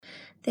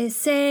They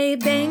say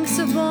banks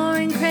are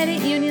boring,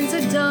 credit unions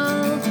are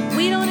dull.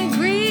 We don't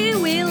agree,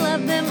 we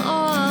love them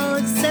all,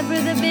 except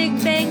for the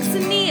big banks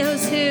and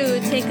neos who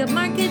take up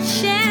market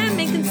share,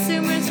 make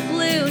consumers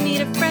blue.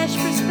 Need a fresh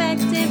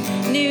perspective,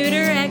 new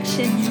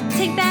direction.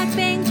 Take back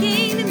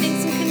banking and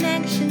make some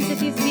connections.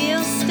 If you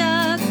feel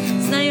stuck,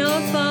 it's not your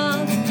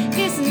fault.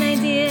 Here's an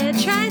idea,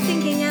 try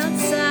thinking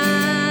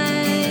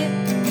outside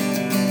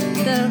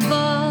the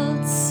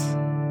vaults.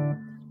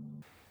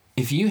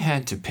 If you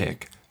had to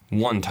pick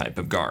one type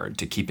of guard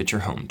to keep at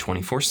your home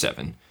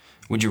 24/7,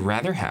 would you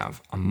rather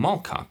have a mall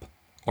cop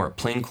or a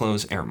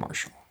plainclothes air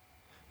marshal?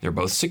 They're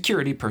both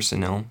security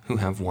personnel who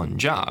have one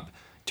job: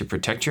 to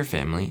protect your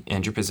family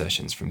and your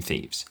possessions from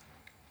thieves.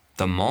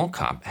 The mall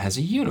cop has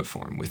a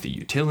uniform with a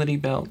utility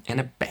belt and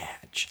a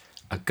badge,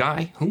 a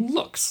guy who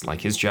looks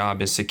like his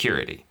job is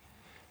security.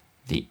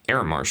 The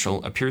air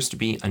marshal appears to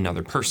be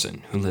another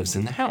person who lives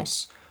in the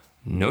house,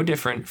 no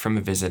different from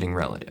a visiting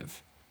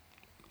relative.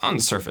 On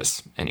the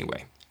surface,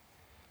 anyway.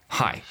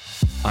 Hi,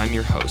 I'm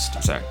your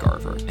host, Zach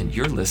Garver, and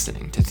you're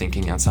listening to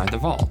Thinking Outside the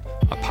Vault,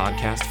 a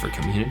podcast for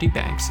community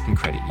banks and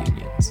credit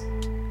unions.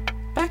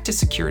 Back to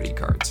security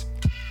guards.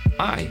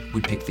 I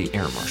would pick the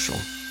air marshal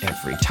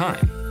every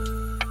time.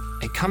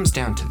 It comes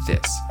down to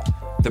this.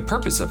 The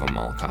purpose of a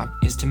mall cop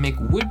is to make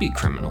would-be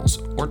criminals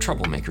or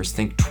troublemakers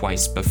think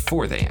twice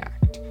before they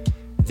act.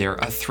 They're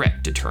a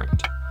threat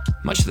deterrent,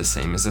 much the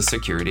same as a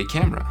security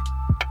camera.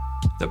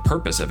 The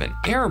purpose of an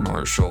air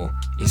marshal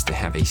is to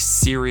have a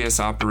serious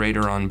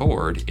operator on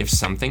board if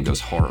something goes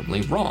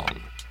horribly wrong.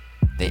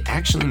 They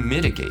actually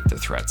mitigate the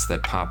threats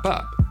that pop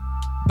up,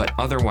 but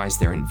otherwise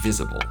they're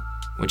invisible,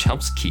 which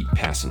helps keep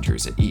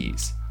passengers at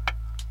ease.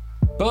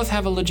 Both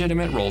have a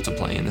legitimate role to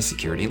play in the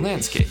security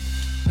landscape,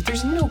 but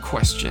there's no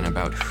question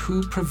about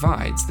who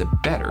provides the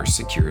better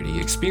security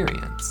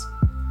experience.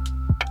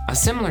 A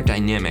similar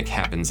dynamic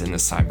happens in the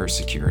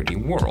cybersecurity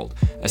world,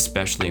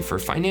 especially for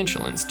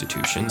financial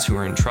institutions who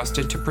are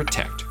entrusted to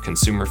protect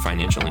consumer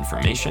financial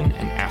information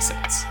and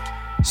assets.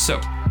 So,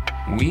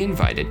 we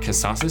invited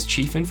Kasasa's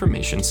Chief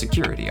Information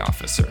Security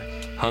Officer,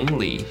 Hung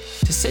Lee,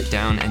 to sit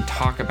down and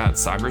talk about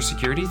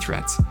cybersecurity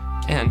threats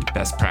and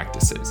best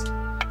practices.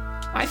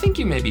 I think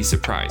you may be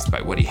surprised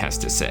by what he has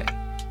to say.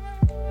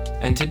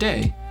 And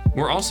today,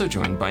 we're also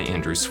joined by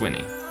Andrew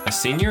Swinney, a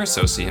Senior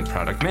Associate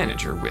Product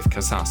Manager with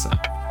Kasasa.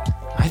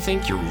 I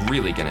think you're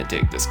really going to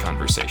dig this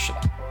conversation.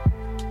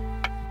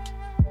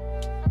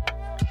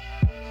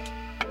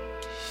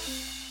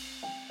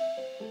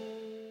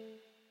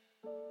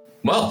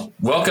 Well,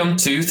 welcome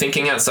to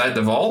Thinking Outside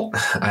the Vault.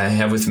 I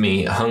have with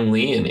me Hung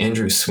Lee and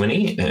Andrew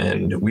Swinney,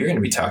 and we're going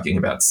to be talking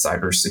about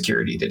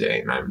cybersecurity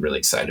today, and I'm really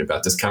excited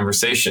about this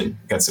conversation.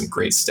 Got some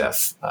great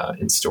stuff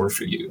in store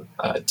for you.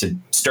 To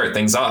start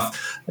things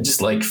off, I'd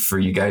just like for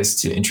you guys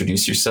to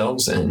introduce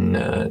yourselves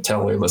and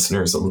tell our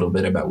listeners a little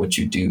bit about what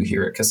you do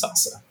here at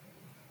Kasasa.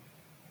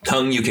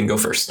 Hung, you can go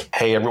first.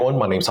 Hey everyone,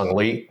 my name's Hung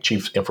Lee,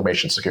 Chief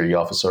Information Security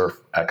Officer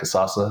at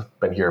Kasasa.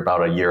 Been here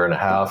about a year and a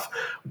half,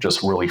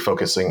 just really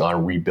focusing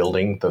on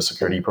rebuilding the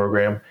security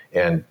program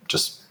and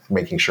just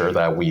making sure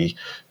that we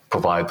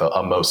provide the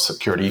utmost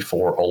security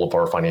for all of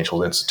our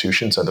financial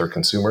institutions and their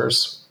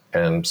consumers,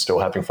 and still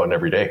having fun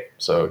every day.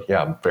 So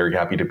yeah, I'm very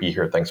happy to be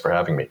here. Thanks for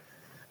having me.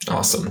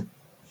 Awesome.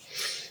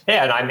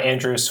 Yeah, and I'm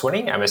Andrew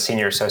Swinney. I'm a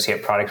Senior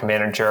Associate Product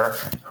Manager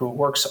who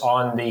works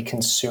on the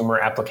consumer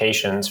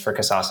applications for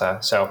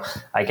Kasasa. So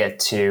I get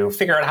to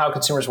figure out how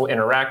consumers will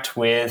interact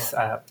with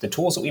the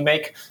tools that we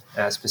make,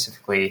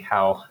 specifically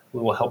how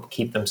we will help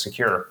keep them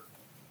secure.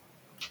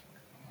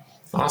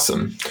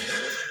 Awesome.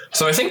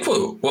 So I think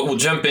what we'll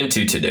jump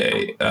into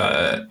today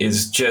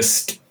is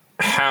just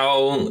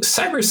how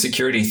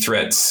cybersecurity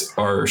threats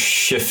are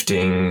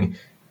shifting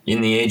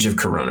in the age of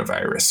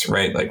coronavirus,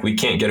 right? Like, we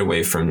can't get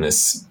away from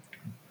this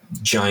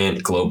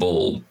giant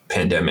global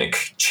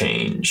pandemic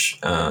change.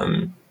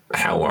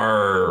 How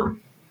are,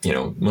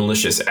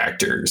 malicious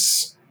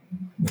actors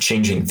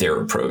changing their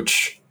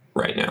approach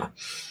right now?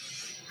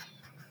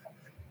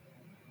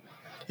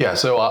 Yeah,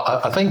 so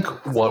I think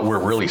what we're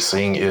really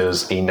seeing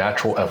is a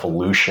natural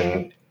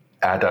evolution,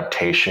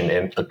 adaptation,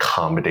 and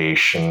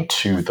accommodation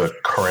to the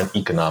current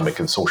economic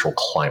and social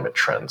climate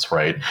trends,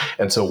 right?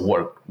 And so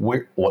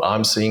what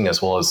I'm seeing,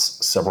 as well as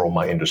several of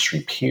my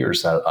industry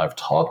peers that I've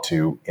talked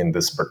to in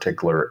this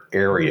particular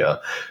area,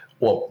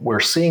 what we're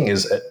seeing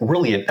is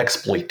really an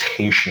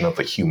exploitation of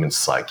the human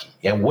psyche.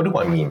 And what do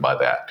I mean by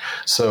that?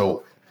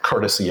 So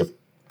courtesy of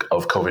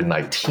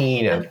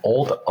COVID-19 and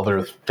all the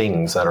other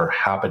things that are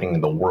happening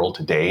in the world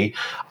today,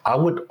 I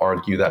would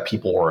argue that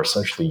people are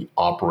essentially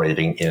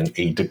operating in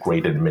a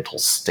degraded mental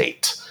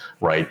state,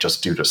 right?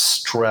 Just due to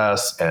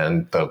stress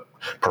and the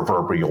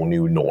proverbial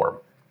new norm.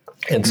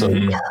 And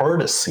so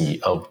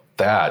courtesy of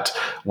that,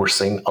 we're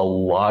seeing a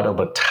lot of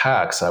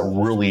attacks that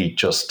really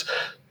just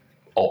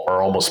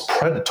are almost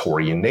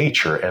predatory in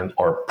nature and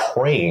are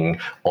preying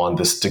on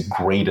this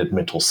degraded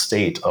mental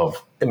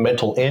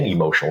and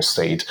emotional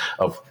state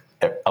of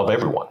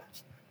everyone.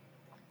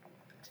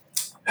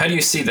 How do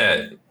you see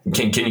that?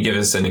 Can you give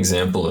us an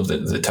example of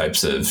the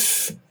types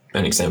of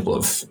an example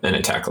of an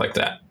attack like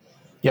that?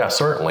 Yeah,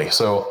 certainly.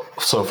 So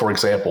for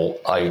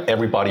example,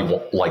 everybody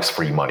likes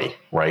free money,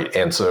 right?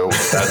 And so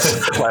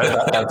that's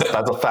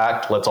a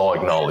fact. Let's all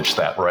acknowledge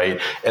that,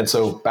 right? And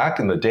so back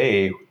in the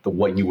day,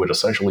 what you would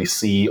essentially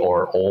see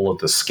are all of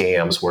the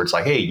scams where it's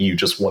like, hey, you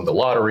just won the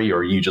lottery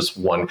or you just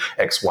won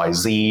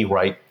XYZ,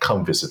 right?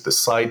 Come visit this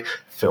site,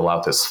 fill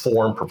out this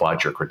form,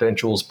 provide your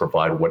credentials,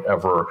 provide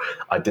whatever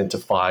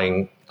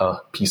identifying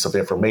piece of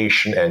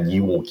information, and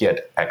you will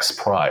get X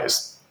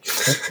prize.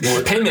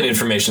 Payment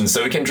information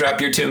so we can drop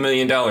your $2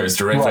 million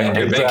directly into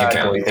your bank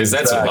account, because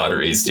that's what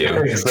lotteries do.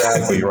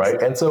 Exactly,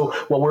 right. And so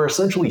what we're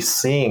essentially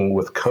seeing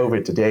with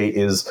COVID today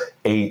is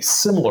a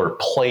similar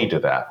play to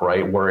that,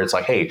 right? Where it's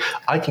like, hey,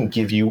 I can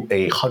give you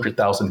a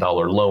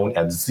 $100,000 loan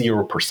at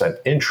 0%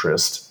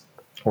 interest,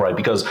 right?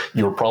 Because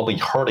you're probably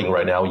hurting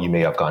right now. You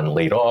may have gotten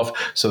laid off.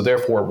 So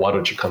therefore, why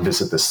don't you come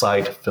visit this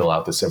site, fill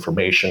out this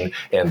information,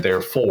 and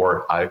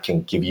therefore I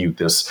can give you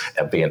this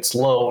advanced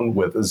loan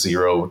with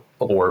zero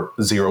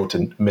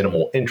to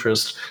minimal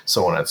interest,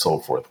 so on and so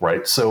forth,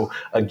 right? So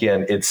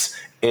again, it's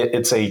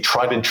a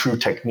tried and true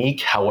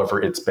technique.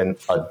 However, it's been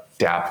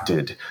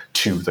adapted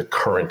to the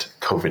current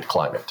COVID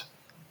climate.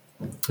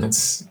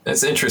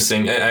 That's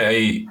interesting.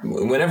 I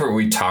whenever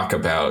we talk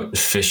about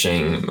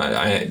phishing,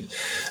 I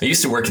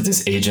used to work at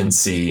this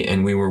agency,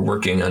 and we were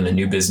working on a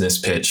new business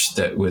pitch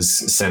that was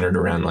centered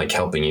around like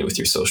helping you with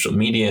your social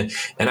media.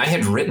 And I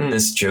had written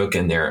this joke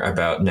in there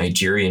about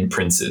Nigerian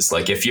princes.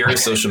 Like, if your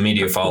social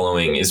media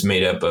following is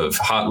made up of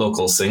hot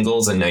local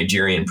singles and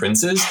Nigerian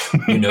princes,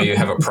 you know you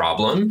have a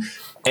problem.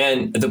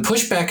 And the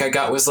pushback I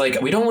got was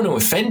like, we don't want to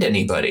offend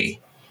anybody.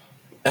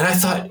 And I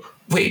thought,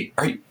 wait,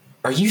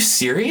 are you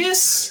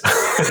serious?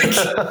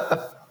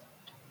 I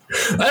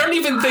don't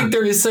even think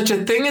there is such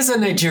a thing as a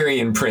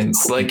Nigerian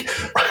prince. Like,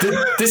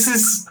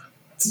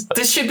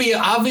 this should be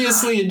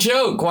obviously a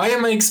joke. Why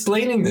am I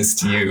explaining this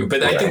to you?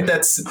 But I think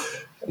that's,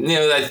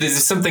 that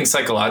there's something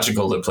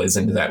psychological that plays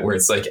into that, where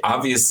it's like,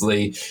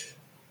 obviously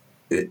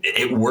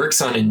it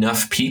works on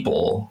enough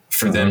people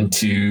for them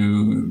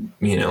to,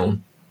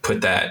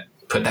 put that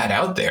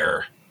out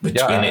there.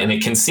 And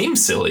it can seem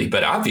silly,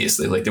 but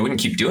obviously, like, they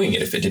wouldn't keep doing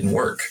it if it didn't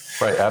work.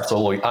 Right,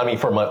 absolutely. I mean,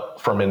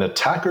 from an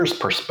attacker's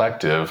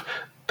perspective,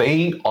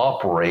 they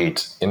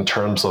operate in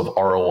terms of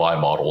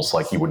ROI models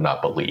like you would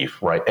not believe,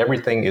 right?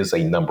 Everything is a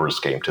numbers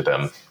game to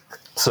them.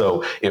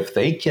 So if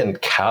they can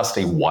cast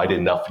a wide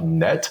enough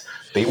net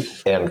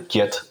and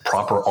get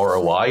proper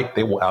ROI,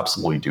 they will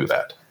absolutely do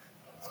that.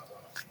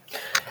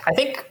 I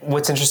think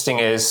what's interesting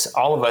is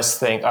all of us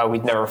think, oh,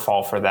 we'd never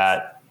fall for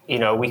that.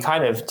 We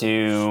kind of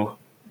do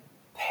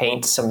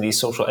paint some of these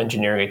social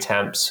engineering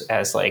attempts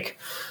as like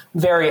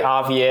very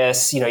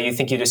obvious. You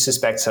think you just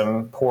suspect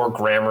some poor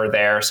grammar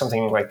there,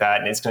 something like that,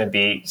 and it's going to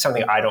be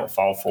something I don't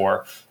fall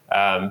for.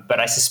 But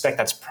I suspect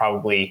that's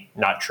probably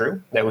not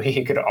true, that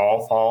we could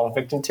all fall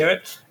victim to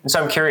it. And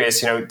so I'm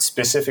curious,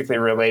 specifically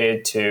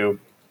related to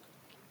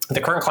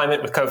the current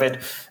climate with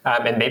COVID,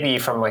 and maybe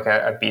from like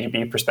a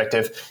B2B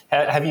perspective,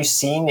 have you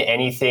seen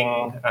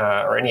anything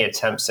or any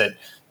attempts that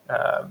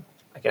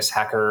I guess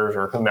hackers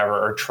or whomever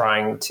are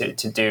trying to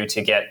do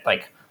to get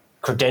like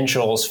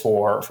credentials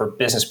for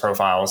business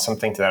profiles,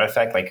 something to that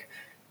effect? Like,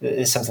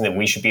 is something that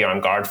we should be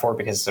on guard for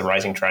because it's a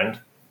rising trend?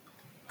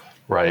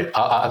 Right.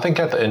 I think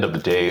at the end of the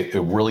day,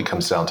 it really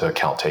comes down to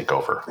account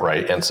takeover,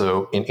 right? And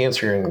so in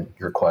answering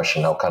your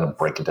question, I'll kind of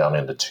break it down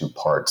into two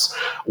parts.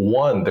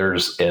 One,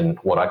 there's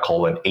what I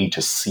call an A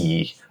to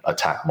C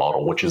attack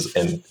model, which is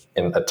an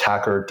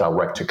attacker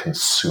direct to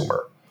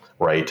consumer.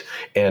 Right.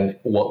 And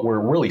what we're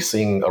really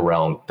seeing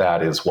around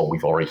that is what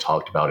we've already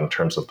talked about in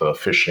terms of the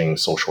phishing,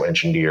 social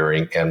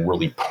engineering, and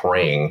really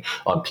preying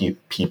on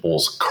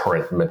people's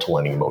current mental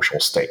and emotional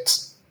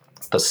states.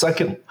 The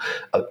second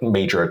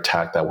major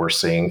attack that we're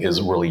seeing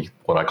is really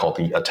what I call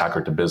the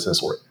attacker to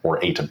business or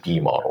A to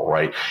B model,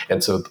 right?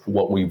 And so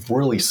what we've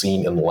really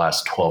seen in the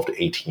last 12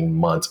 to 18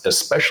 months,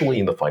 especially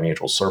in the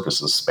financial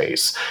services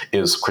space,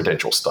 is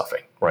credential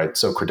stuffing, right?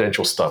 So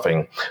credential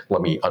stuffing,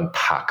 let me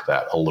unpack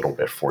that a little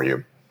bit for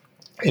you.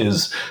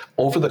 Is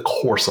over the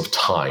course of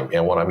time,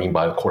 and what I mean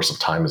by the course of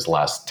time is the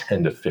last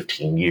 10 to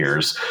 15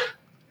 years,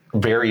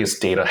 various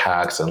data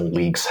hacks and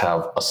leaks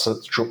have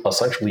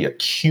essentially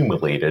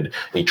accumulated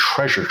a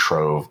treasure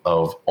trove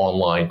of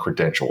online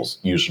credentials,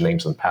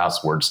 usernames and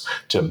passwords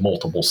to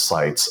multiple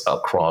sites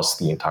across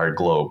the entire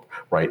globe,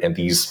 right? And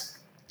these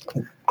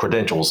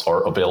credentials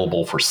are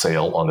available for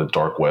sale on the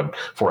dark web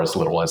for as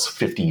little as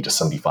 50 to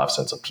 75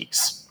 cents a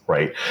piece,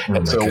 right?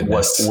 And so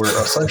what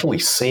we're essentially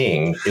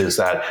seeing is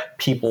that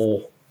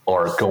people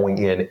are going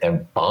in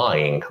and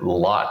buying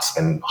lots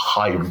and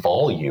high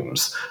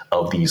volumes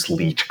of these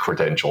leaked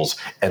credentials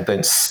and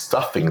then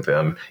stuffing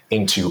them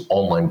into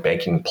online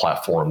banking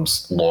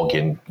platforms'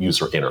 login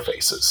user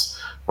interfaces,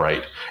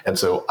 right? And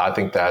so I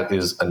think that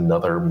is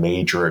another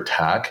major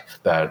attack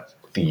that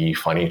the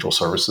financial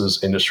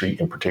services industry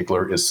in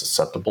particular is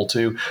susceptible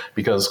to,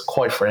 because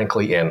quite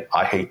frankly, and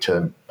I hate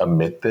to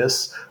admit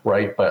this,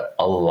 right, but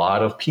a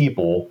lot of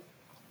people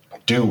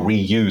do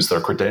reuse their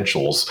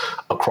credentials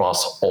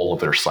across all of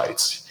their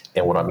sites.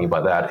 And what I mean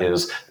by that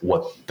is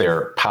what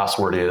their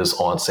password is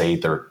on, say,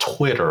 their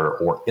Twitter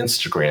or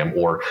Instagram,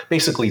 or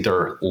basically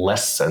their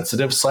less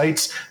sensitive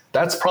sites.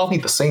 That's probably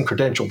the same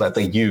credential that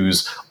they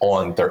use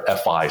on their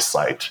FI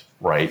site,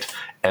 right?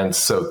 And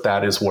so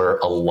that is where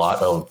a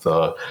lot of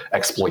the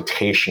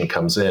exploitation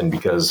comes in,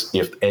 because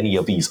if any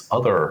of these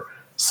other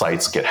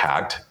sites get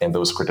hacked and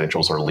those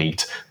credentials are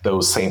leaked,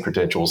 those same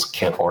credentials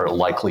are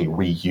likely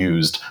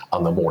reused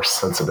on the more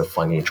sensitive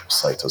financial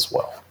sites as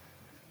well.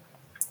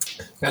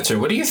 Gotcha.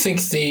 What do you think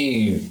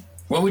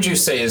what would you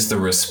say is the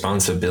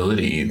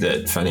responsibility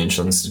that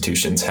financial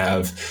institutions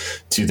have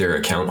to their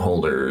account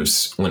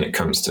holders when it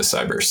comes to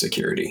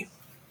cybersecurity?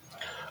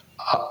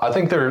 I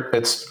think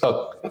it's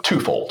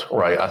twofold,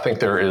 right? I think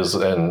there is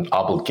an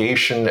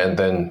obligation and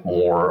then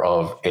more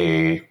of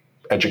a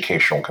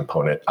educational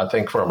component. I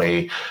think from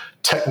a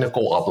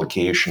technical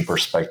obligation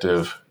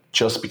perspective,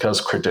 just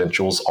because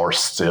credentials are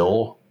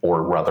still,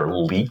 or rather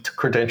leaked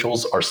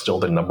credentials are still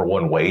the number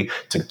one way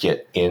to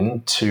get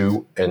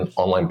into an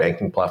online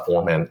banking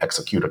platform and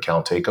execute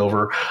account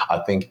takeover, I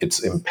think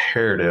it's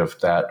imperative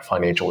that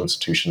financial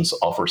institutions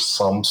offer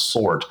some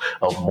sort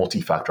of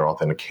multi-factor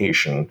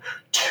authentication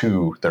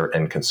to their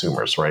end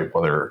consumers, right?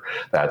 Whether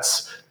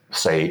that's,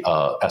 say,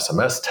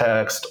 SMS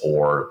text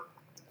or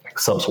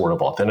some sort of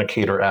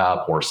authenticator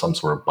app or some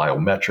sort of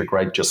biometric,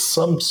 right? Just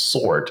some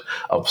sort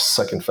of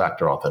second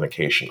factor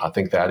authentication. I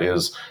think that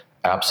is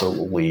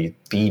absolutely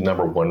the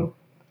number one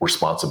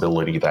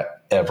responsibility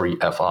that every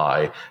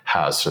FI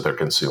has to their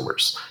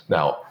consumers.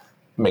 Now,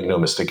 make no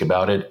mistake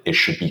about it, it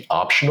should be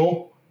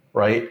optional,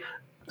 right?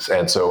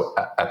 And so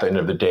at the end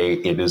of the day,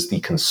 it is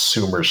the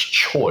consumer's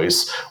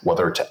choice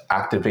whether to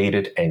activate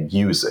it and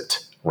use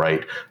it,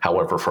 right?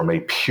 However, from a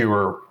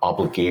pure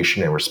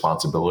obligation and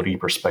responsibility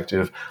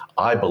perspective,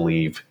 I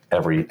believe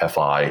every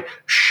FI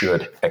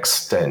should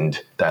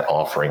extend that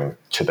offering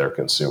to their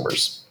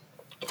consumers.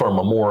 From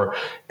a more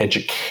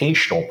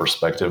educational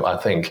perspective, I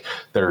think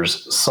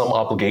there's some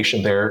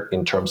obligation there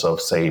in terms of,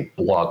 say,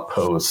 blog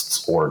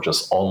posts or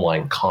just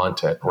online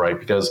content, right?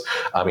 Because,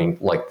 I mean,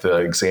 like the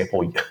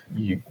example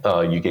you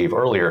gave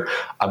earlier,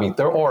 I mean,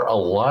 there are a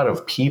lot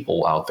of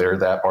people out there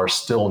that are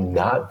still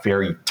not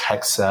very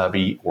tech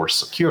savvy or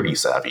security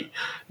savvy.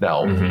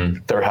 Now,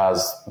 there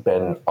has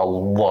been a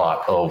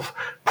lot of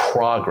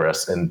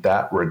progress in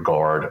that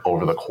regard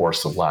over the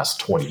course of the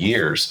last 20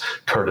 years,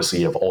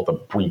 courtesy of all the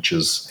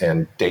breaches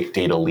and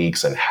data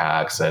leaks and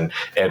hacks and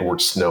Edward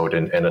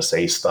Snowden,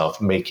 NSA stuff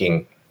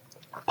making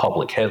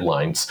public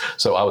headlines.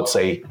 So I would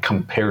say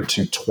compared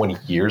to 20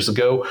 years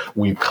ago,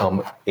 we've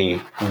come a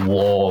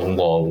long,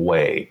 long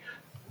way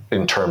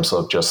in terms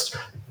of just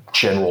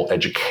general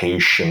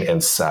education and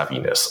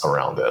savviness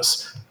around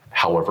this.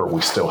 However,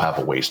 we still have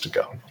a ways to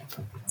go.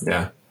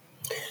 Yeah.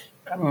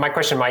 My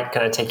question might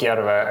kind of take you out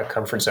of a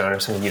comfort zone or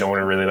something you don't want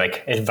to really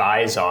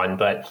advise on,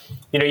 but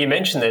you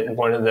mentioned that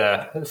one of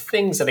the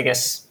things that I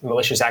guess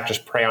malicious actors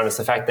prey on is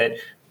the fact that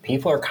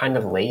people are kind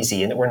of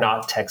lazy and that we're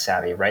not tech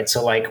savvy, right?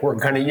 So we're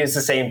going to use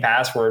the same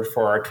password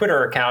for our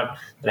Twitter account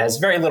that has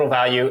very little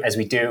value as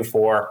we do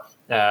for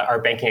our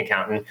banking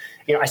account. And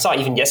I saw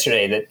even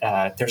yesterday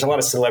that there's a lot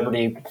of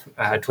celebrity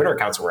Twitter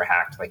accounts that were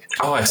hacked.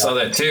 I saw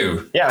that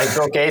too. Yeah,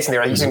 Bill Gates, and they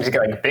were using to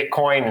get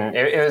Bitcoin, and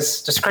it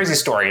was just a crazy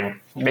story. And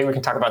maybe we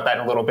can talk about that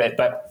in a little bit.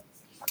 But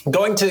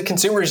going to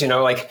consumers,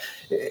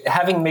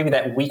 having maybe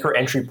that weaker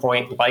entry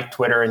point like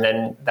Twitter, and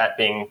then that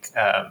being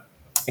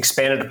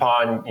expanded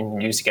upon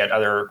and used to get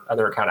other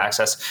account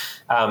access.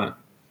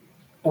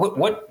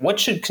 What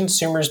should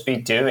consumers be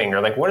doing,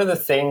 or what are the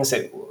things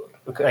that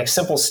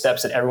simple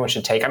steps that everyone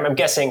should take? I'm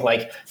guessing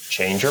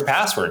change your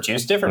passwords,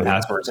 use different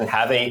passwords, and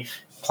have a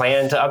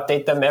plan to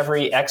update them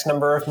every X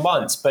number of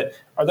months. But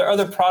are there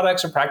other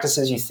products or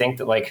practices you think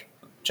that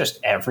just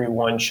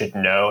everyone should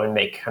know and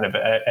make kind of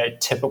a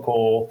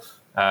typical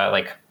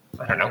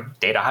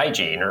data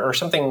hygiene or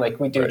something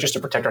we do just to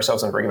protect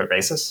ourselves on a regular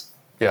basis?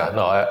 Yeah,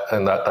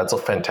 no, that's a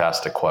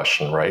fantastic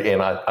question, right?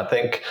 And I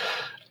think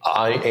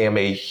I am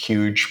a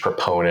huge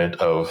proponent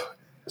of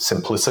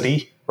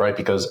simplicity, right?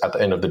 Because at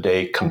the end of the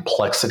day,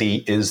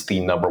 complexity is the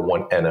number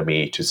one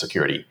enemy to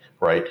security,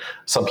 right?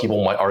 Some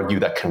people might argue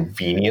that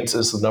convenience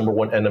is the number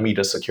one enemy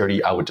to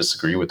security. I would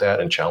disagree with that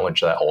and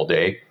challenge that all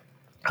day.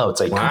 I would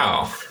say,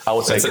 wow.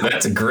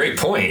 That's a great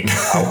point.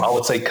 I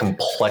would say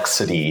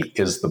complexity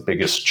is the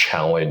biggest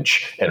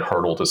challenge and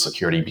hurdle to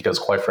security, because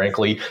quite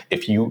frankly,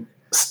 if you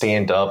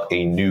stand up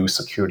a new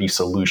security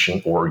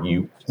solution or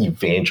you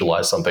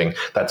evangelize something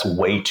that's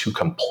way too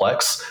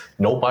complex,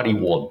 nobody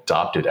will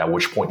adopt it, at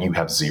which point you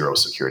have zero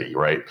security,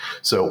 right?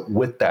 So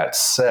with that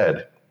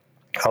said,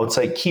 I would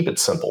say keep it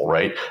simple,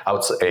 right? I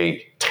would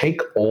say take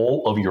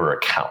all of your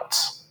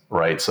accounts,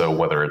 right? So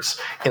whether it's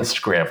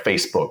Instagram,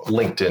 Facebook,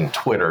 LinkedIn,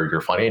 Twitter,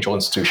 your financial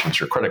institutions,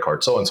 your credit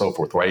card, so on and so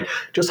forth, right?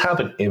 Just have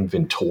an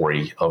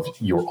inventory of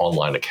your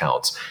online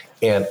accounts.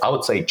 And I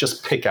would say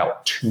just pick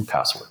out 2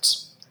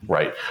 passwords.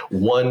 Right.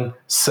 One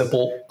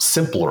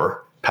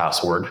simpler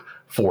password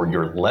for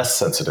your less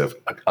sensitive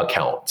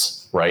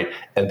accounts, right?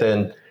 And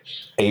then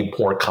a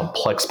more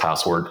complex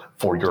password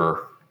for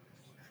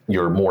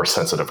your more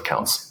sensitive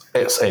accounts.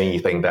 it's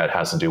anything that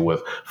has to do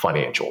with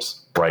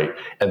financials, right?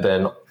 And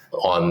then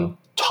on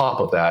top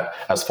of that,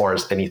 as far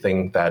as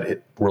anything that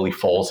it really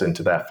falls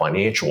into that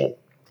financial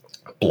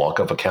block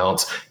of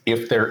accounts,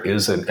 if there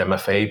is an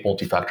MFA,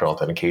 multi-factor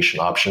authentication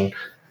option,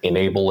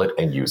 enable it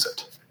and use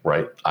it,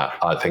 right?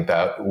 I think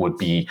that would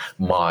be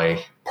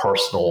my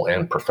personal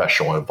and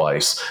professional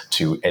advice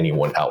to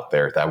anyone out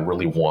there that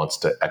really wants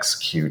to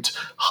execute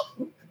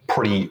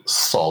pretty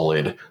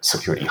solid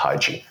security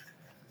hygiene.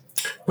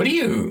 What do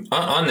you,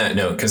 on that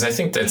note, because I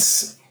think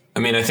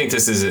I think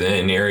this is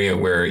an area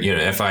where,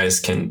 FIs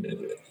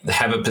can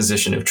have a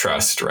position of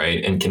trust,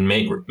 right? And can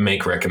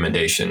make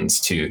recommendations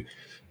to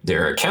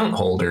their account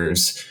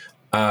holders.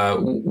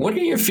 What are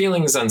your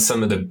feelings on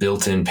some of the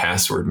built-in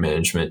password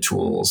management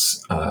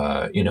tools?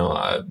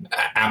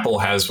 Apple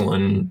has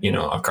one,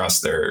 across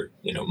their,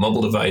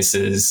 mobile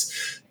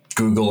devices.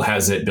 Google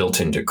has it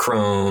built into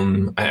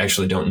Chrome. I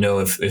actually don't know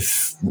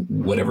if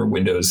whatever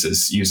Windows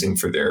is using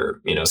for their,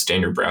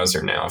 standard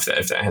browser now, if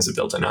that has a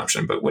built-in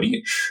option. But what are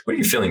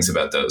your feelings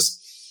about those?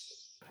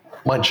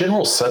 My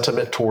general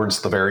sentiment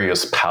towards the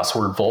various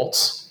password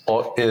vaults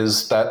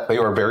is that they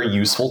are very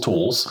useful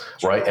tools,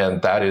 right?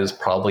 And that is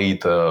probably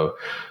the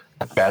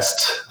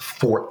best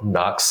Fort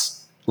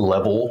Knox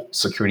level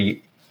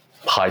security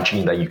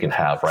hygiene that you can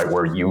have, right?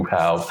 Where you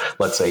have,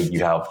 let's say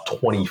you have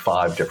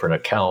 25 different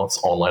accounts,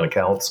 online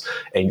accounts,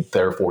 and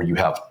therefore you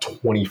have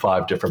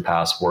 25 different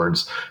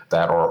passwords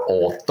that are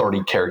all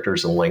 30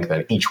 characters in length,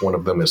 and each one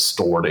of them is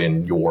stored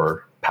in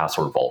your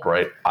password vault,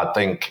 right? I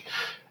think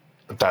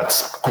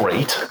that's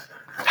great.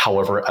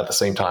 However, at the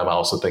same time, I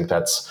also think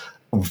that's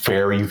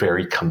very,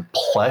 very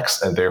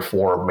complex and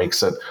therefore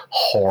makes it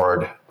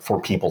hard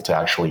for people to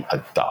actually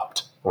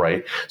adopt,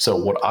 right? So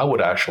what I would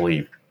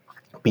actually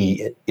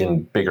be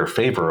in bigger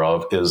favor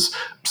of is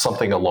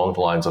something along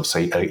the lines of,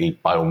 say, a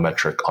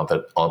biometric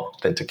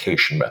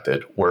authentication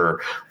method where,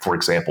 for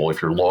example,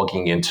 if you're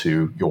logging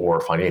into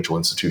your financial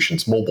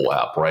institution's mobile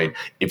app, right,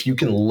 if you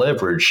can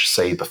leverage,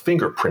 say, the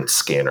fingerprint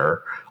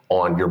scanner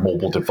on your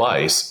mobile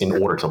device in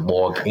order to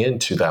log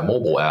into that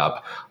mobile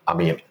app,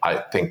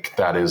 I think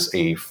that is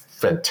a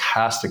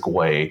fantastic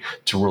way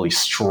to really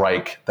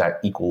strike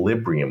that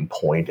equilibrium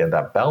point and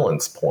that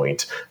balance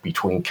point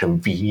between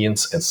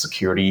convenience and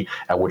security,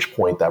 at which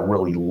point that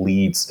really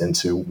leads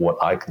into what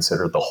I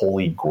consider the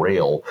holy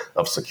grail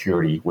of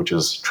security, which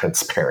is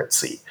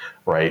transparency,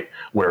 right?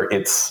 Where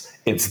it's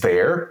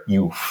there,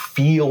 you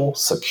feel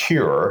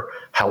secure,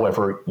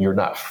 however, you're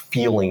not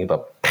feeling the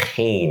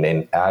pain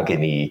and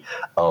agony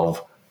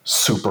of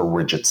super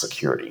rigid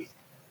security.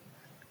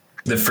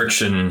 The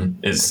friction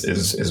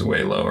is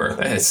way lower.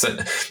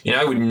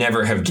 I would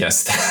never have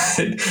guessed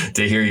that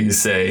to hear you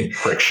say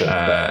friction.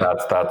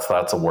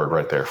 That's a word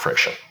right there.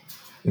 Friction.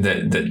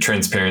 That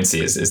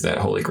transparency is that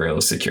holy grail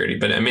of security.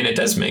 But it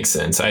does make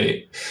sense.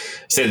 I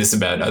say this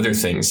about other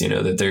things,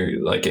 that they're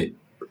like it.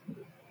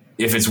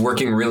 If it's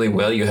working really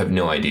well, you have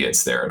no idea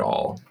it's there at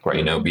all.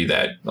 Right. Be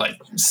that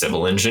like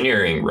civil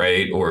engineering,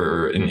 right?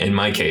 Or in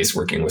my case,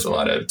 working with a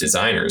lot of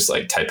designers,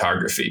 like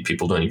typography,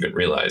 people don't even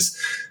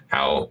realize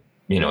how,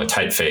 a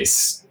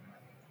typeface,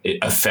 it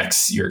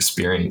affects your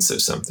experience of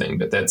something.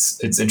 But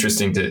it's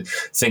interesting to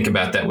think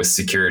about that with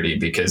security,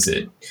 because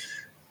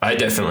I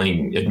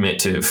definitely admit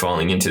to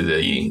falling into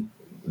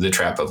the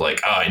trap of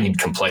like, I need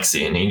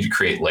complexity and I need to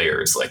create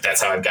layers. Like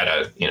that's how I've got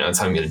to, that's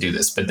how I'm going to do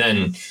this. But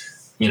then,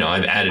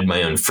 I've added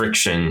my own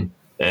friction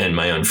and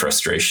my own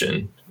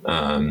frustration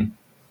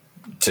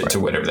to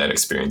whatever that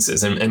experience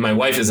is. And my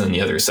wife is on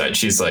the other side.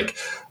 She's like,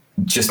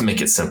 just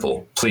make it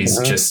simple. Please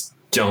just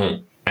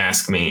don't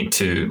ask me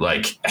to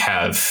like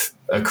have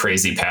a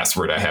crazy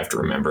password I have to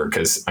remember,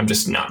 because I'm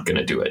just not going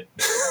to do it.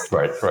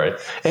 Right.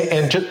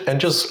 And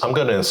just I'm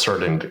going to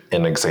insert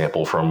an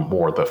example from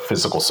more the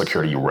physical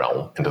security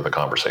realm into the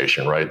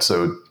conversation, right?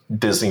 So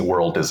Disney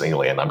World,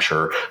 Disneyland, I'm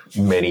sure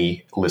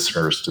many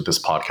listeners to this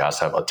podcast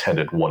have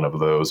attended one of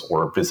those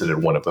or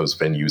visited one of those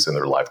venues in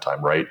their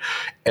lifetime, right?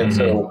 And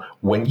so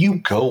when you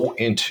go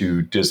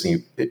into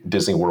Disney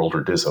World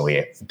or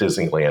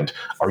Disneyland,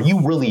 are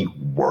you really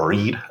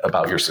worried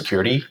about your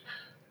security?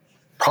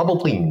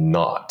 Probably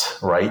not,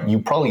 right? You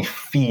probably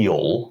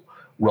feel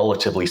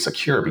relatively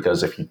secure,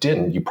 because if you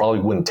didn't, you probably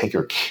wouldn't take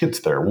your kids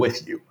there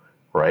with you,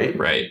 right?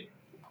 Right.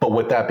 But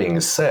with that being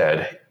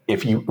said,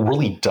 if you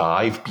really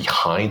dive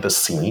behind the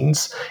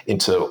scenes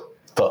into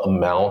the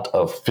amount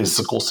of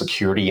physical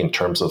security in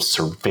terms of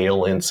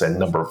surveillance and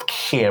number of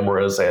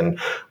cameras and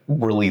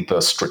really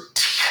the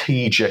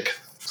strategic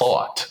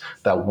thought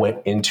that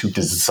went into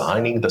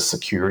designing the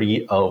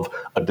security of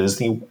a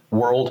Disney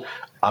World,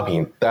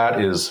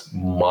 that is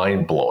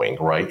mind-blowing,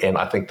 right? And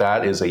I think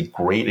that is a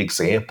great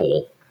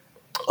example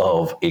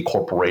of a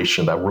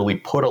corporation that really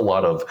put a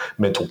lot of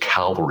mental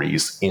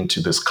calories into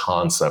this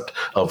concept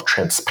of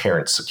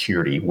transparent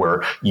security,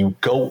 where you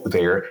go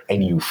there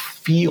and you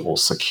feel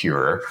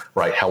secure,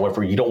 right?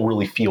 However, you don't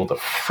really feel the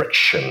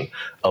friction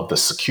of the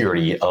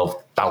security of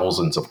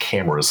thousands of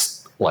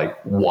cameras like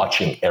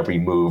watching every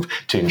move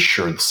to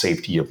ensure the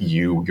safety of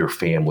you, your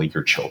family,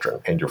 your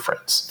children, and your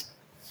friends.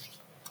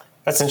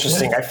 That's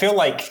interesting. I feel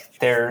like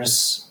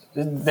there's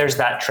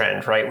that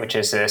trend, right? Which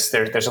is this,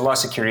 there's a lot of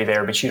security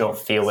there, but you don't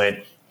feel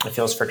it. It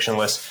feels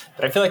frictionless.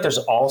 But I feel like there's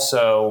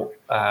also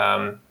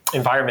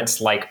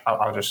environments like,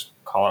 I'll just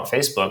call out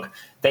Facebook,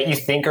 that you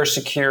think are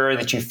secure,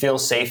 that you feel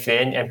safe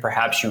in, and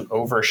perhaps you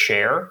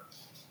overshare.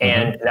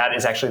 And that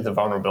is actually the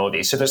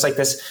vulnerability. So there's like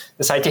this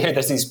idea,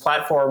 there's these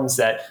platforms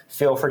that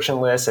feel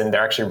frictionless and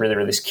they're actually really,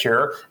 really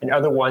secure, and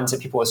other ones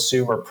that people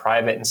assume are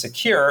private and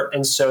secure.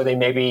 And so they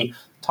maybe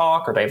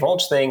talk or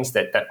divulge things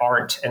that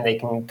aren't, and they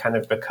can kind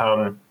of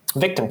become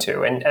victim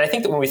to. And I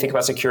think that when we think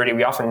about security,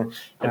 we often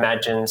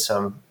imagine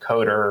some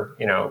coder,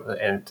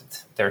 and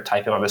they're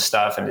typing all this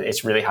stuff and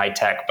it's really high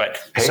tech. But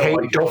hey,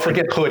 don't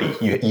forget hoodie.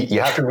 You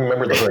have to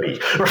remember the hoodie.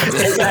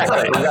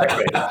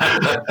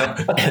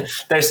 Exactly.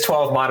 There's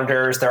 12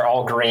 monitors. They're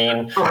all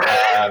green.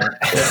 Like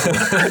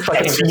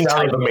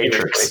the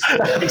Matrix.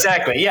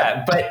 Exactly.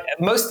 Yeah. But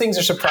most things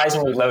are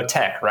surprisingly low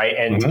tech, right?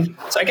 And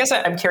so I guess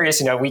I'm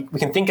curious, we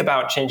can think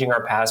about changing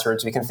our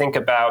passwords. We can think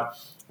about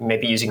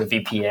maybe using a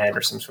VPN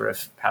or some sort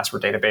of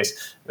password database.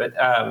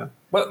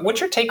 But what's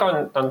your take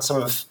on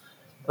some of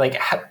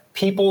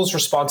people's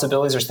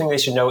responsibilities or things they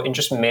should know in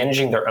just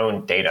managing their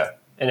own data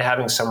and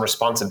having some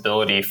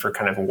responsibility for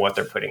kind of what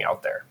they're putting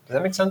out there? Does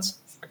that make sense?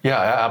 Yeah,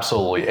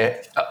 absolutely.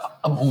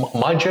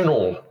 My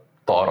general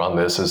thought on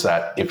this is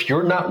that if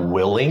you're not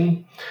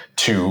willing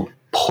to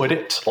put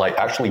it,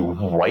 actually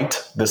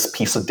write this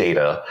piece of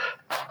data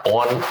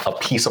on a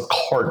piece of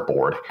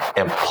cardboard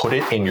and put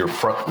it in your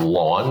front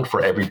lawn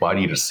for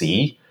everybody to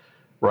see,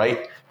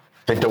 right?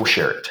 Then don't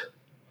share it.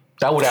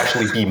 That would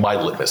actually be my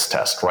litmus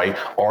test, right?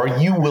 Are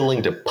you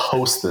willing to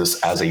post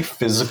this as a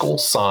physical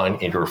sign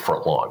in your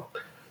front lawn?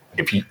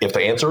 If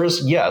the answer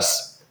is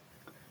yes,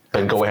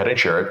 then go ahead and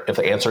share it. If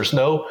the answer is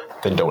no,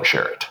 then don't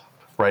share it.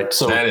 Right.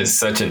 So that is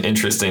such an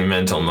interesting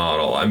mental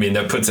model. I mean,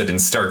 that puts it in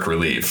stark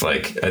relief.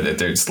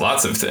 There's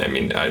lots of things. I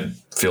mean, I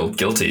feel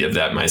guilty of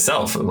that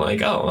myself. I'm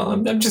like, oh, well,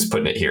 I'm just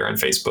putting it here on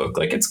Facebook.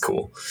 It's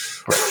cool.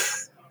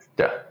 Right.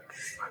 Yeah.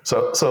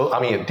 So I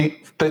mean,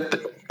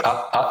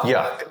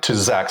 to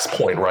Zach's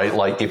point,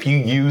 right? If you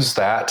use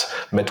that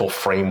mental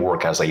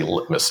framework as a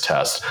litmus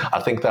test, I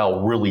think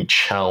that'll really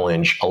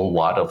challenge a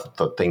lot of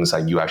the things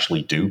that you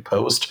actually do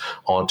post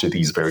onto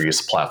these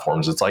various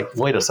platforms. It's like,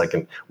 wait a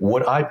second,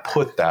 would I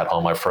put that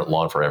on my front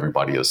lawn for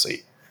everybody to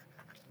see?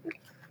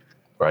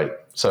 Right.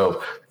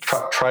 So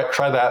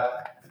try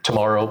that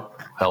tomorrow.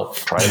 Hell,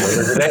 try it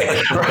later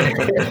today.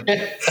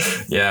 Right?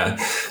 Yeah.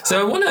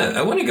 So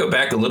I want to go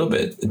back a little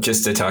bit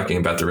just to talking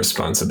about the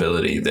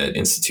responsibility that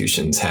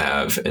institutions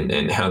have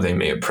and how they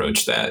may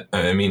approach that.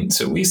 I mean,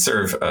 so we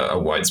serve a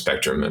wide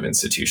spectrum of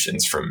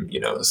institutions from,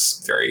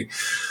 very,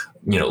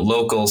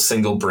 local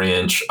single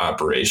branch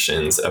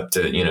operations up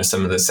to,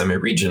 some of the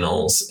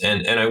semi-regionals.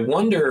 And I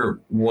wonder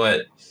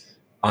what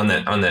on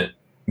that, on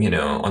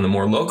the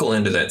more local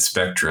end of that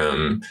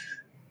spectrum,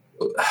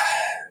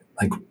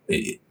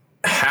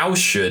 how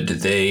should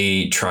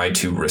they try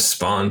to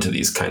respond to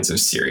these kinds of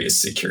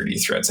serious security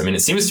threats? I mean,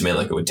 it seems to me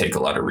like it would take a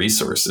lot of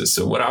resources.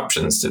 So what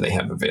options do they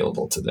have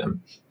available to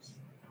them?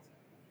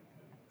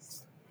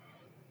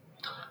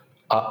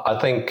 I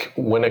think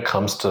when it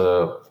comes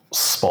to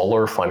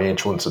smaller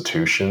financial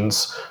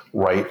institutions,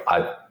 right,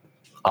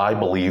 I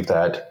believe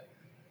that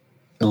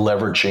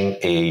leveraging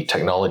a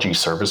technology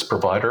service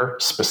provider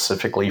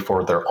specifically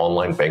for their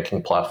online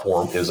banking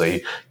platform is a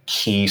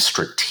key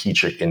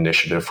strategic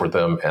initiative for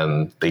them,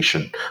 and they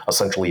should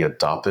essentially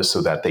adopt this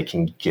so that they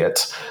can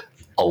get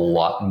a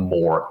lot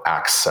more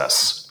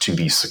access to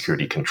these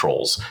security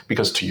controls.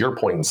 Because to your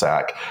point,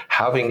 Zach,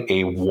 having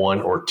a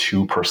 1 or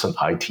 2 person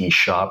IT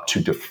shop to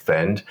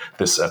defend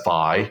this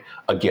FI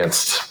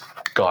against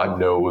God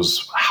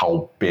knows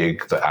how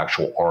big the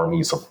actual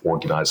armies of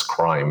organized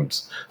crime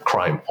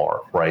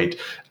are, right?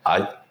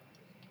 I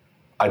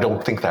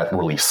don't think that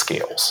really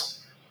scales,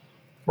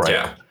 right?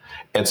 Yeah.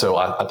 And so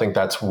I think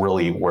that's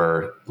really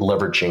where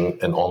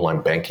leveraging an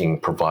online banking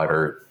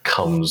provider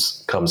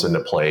comes into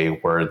play,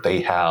 where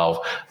they have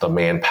the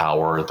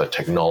manpower, the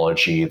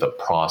technology, the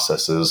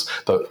processes,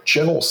 the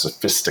general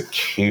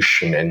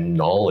sophistication and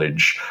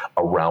knowledge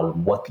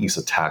around what these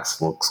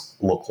attacks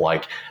look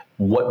like,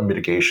 what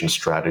mitigation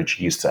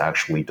strategies to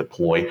actually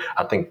deploy.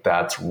 I think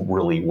that's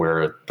really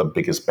where the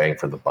biggest bang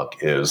for the buck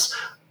is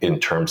in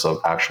terms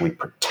of actually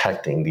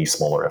protecting these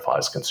smaller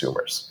FIs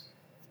consumers.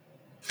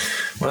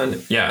 Well,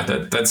 yeah,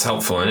 that's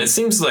helpful. And it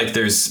seems like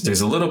there's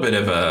a little bit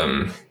of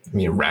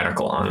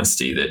radical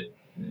honesty that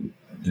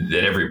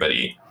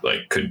everybody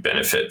could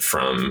benefit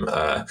from.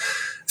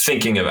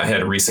 Thinking of, I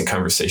had a recent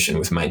conversation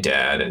with my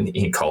dad, and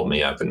he called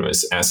me up and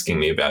was asking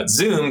me about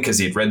Zoom because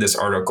he'd read this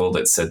article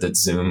that said that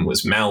Zoom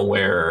was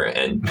malware,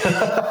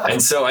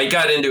 and so I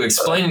got into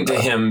explaining to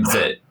him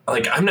that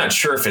I'm not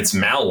sure if it's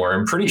malware.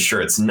 I'm pretty sure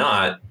it's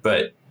not,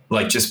 but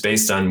just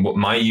based on what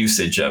my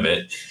usage of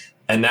it,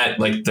 and that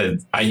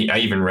I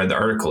even read the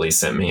article he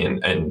sent me,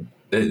 and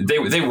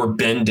they were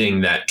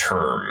bending that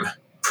term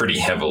pretty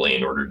heavily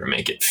in order to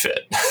make it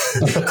fit,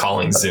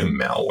 calling Zoom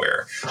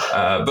malware.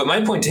 But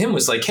my point to him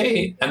was like,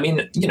 hey, I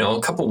mean, a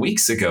couple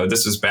weeks ago,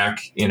 this was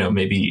back,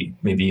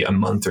 maybe a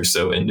month or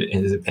so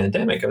into the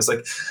pandemic. I was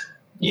like,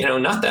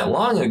 not that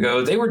long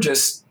ago, they were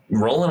just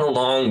rolling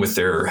along with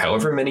their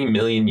however many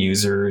million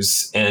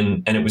users,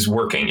 and it was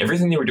working.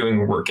 Everything they were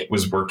doing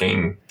was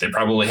working. They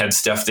probably had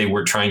stuff they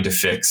were trying to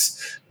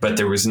fix, but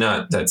there was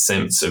not that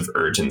sense of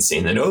urgency.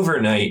 And then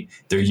overnight,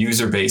 their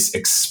user base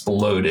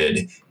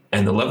exploded,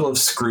 and the level of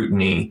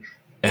scrutiny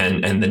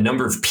and the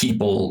number of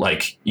people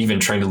like even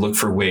trying to look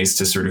for ways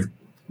to sort of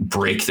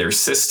break their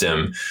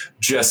system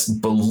just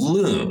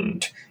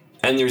ballooned.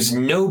 And there's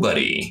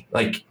nobody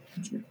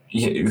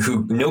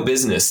no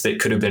business that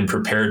could have been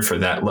prepared for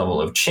that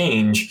level of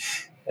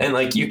change. And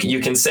like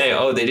you can say,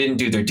 oh, they didn't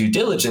do their due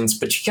diligence,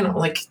 but you can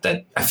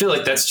that. I feel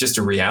like that's just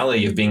a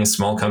reality of being a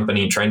small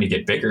company and trying to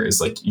get bigger,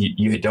 is like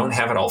you don't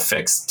have it all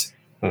fixed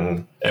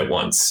at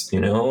once,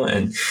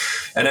 And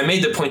I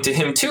made the point to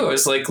him too. I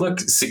was like,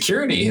 look,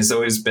 security has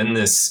always been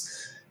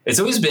it's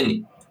always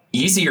been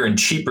easier and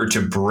cheaper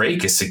to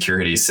break a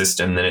security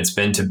system than it's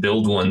been to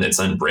build one that's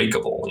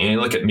unbreakable.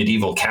 You look at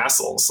medieval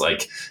castles,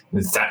 like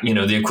that,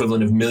 the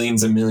equivalent of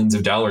millions and millions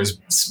of dollars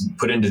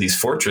put into these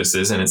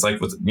fortresses. And it's like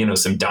with,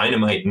 some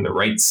dynamite and the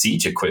right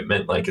siege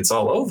equipment, like it's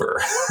all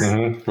over.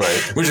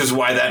 Right. Which is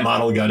why that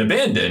model got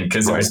abandoned,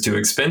 because it was too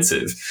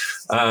expensive.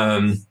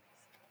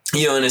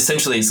 And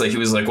essentially it's like, he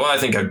was like, well, I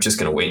think I'm just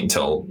going to wait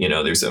until,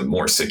 there's a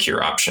more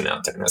secure option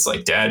out there. And I was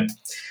like, Dad,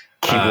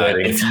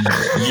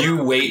 if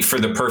you wait for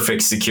the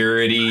perfect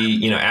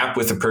security, app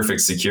with the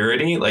perfect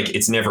security, like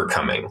it's never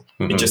coming.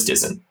 It just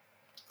isn't.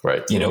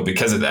 Right.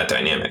 Because of that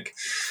dynamic.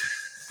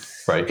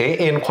 Right.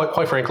 And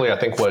quite frankly, I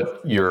think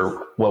what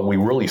we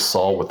really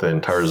saw with the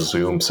entire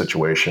Zoom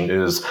situation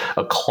is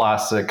a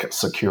classic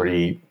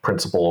security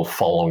principle of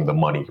following the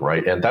money,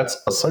 right? And that's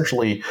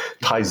essentially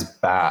ties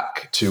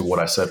back to what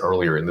I said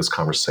earlier in this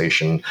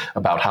conversation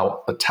about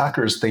how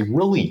attackers, they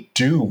really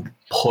do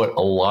put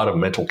a lot of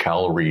mental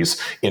calories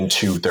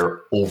into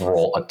their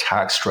overall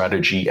attack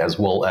strategy as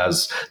well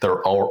as their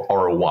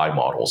ROI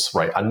models,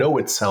 right? I know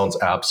it sounds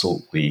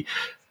absolutely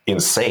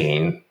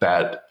insane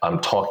that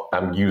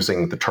I'm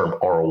using the term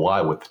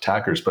ROI with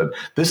attackers, but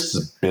this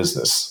is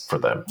business for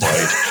them,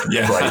 right?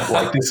 Yeah. Right.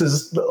 Like this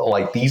is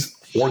like these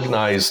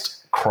organized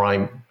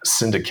crime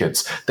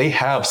syndicates, they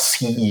have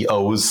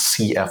CEOs,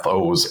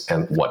 CFOs,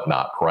 and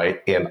whatnot,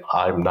 right? And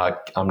I'm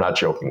not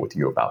joking with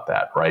you about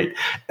that, right?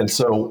 And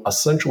so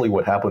essentially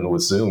what happened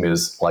with Zoom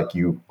is, like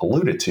you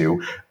alluded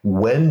to,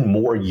 when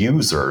more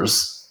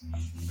users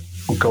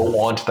go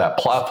onto that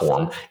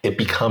platform, it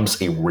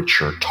becomes a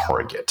richer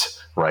target,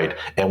 right?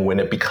 And when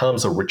it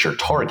becomes a richer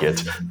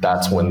target,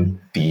 that's when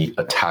the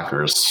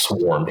attackers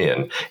swarm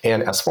in.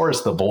 And as far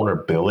as the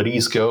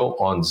vulnerabilities go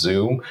on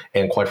Zoom,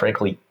 and quite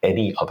frankly,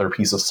 any other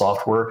piece of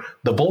software,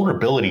 the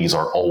vulnerabilities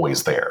are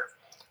always there,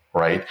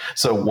 right?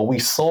 So what we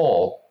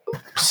saw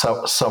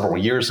several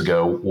years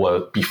ago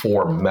was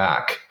before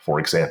Mac, for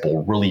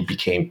example, really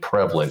became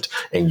prevalent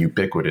and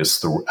ubiquitous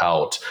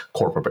throughout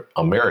corporate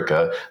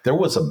America, there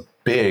was a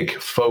big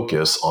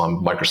focus on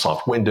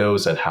Microsoft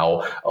Windows and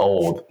how,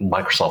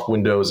 Microsoft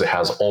Windows, it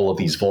has all of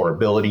these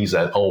vulnerabilities,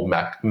 and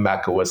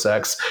Mac OS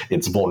X,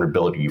 it's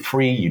vulnerability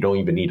free. You don't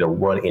even need to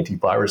run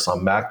antivirus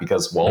on Mac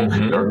because, there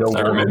are no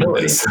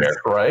vulnerabilities there,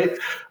 right?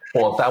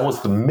 Well, that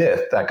was the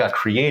myth that got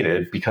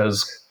created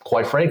because,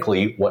 quite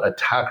frankly, what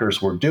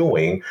attackers were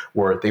doing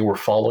were they were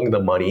following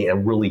the money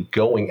and really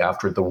going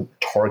after the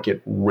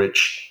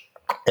target-rich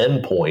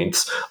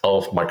endpoints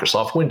of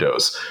Microsoft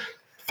Windows.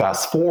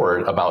 Fast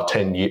forward about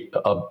 10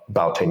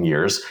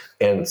 years,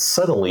 and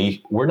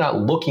suddenly we're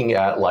not looking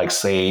at, like,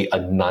 say, a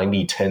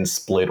 90-10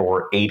 split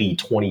or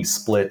 80-20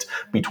 split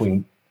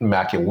between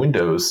Mac and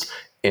Windows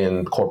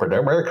in corporate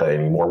America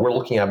anymore. We're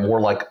looking at more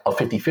like a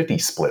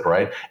 50-50 split,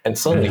 right? And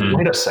suddenly,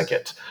 wait a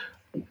second,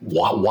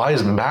 why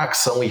is Mac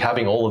suddenly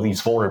having all of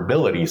these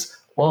vulnerabilities?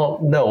 Well,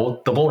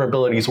 no, the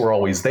vulnerabilities were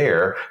always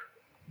there.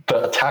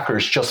 The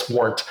attackers just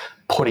weren't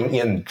putting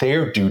in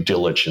their due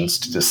diligence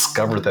to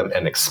discover them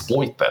and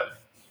exploit them,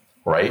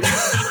 right?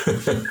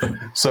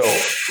 so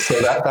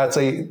that's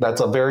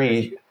a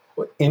very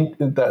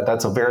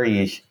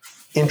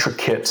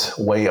intricate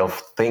way of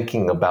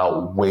thinking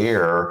about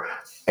where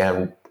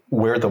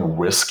the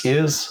risk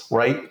is,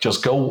 right?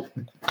 Just go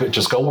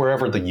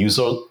wherever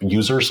the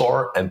users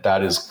are, and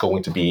that is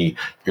going to be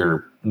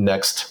your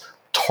next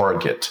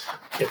target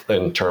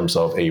in terms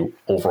of a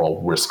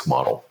overall risk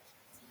model.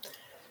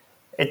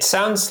 It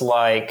sounds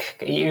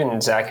like, even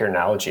Zach, your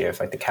analogy of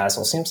like the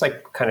castle seems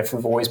like kind of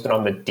we've always been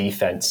on the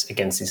defense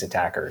against these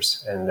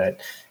attackers, and that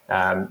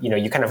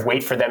you kind of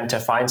wait for them to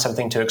find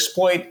something to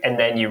exploit, and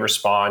then you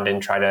respond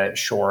and try to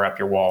shore up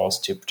your walls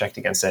to protect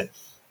against it.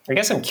 I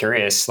guess I'm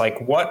curious, like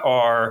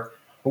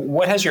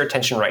what has your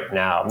attention right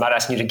now? I'm not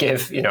asking you to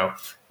give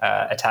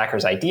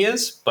attackers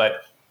ideas, but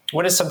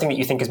what is something that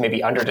you think is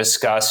maybe under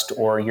discussed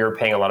or you're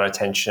paying a lot of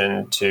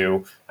attention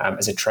to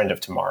as a trend of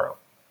tomorrow?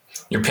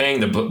 You're paying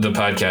the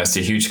podcast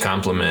a huge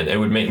compliment. It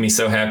would make me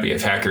so happy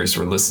if hackers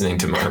were listening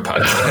to our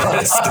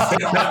podcast.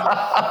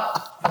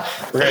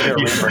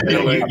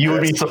 You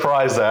would be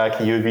surprised,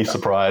 Zach. You would be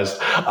surprised.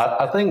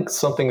 I think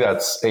something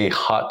that's a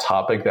hot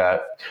topic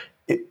that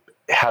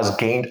has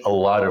gained a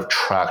lot of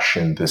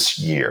traction this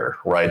year,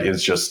 right,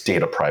 is just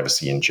data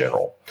privacy in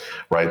general,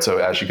 right? So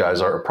as you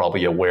guys are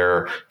probably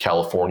aware,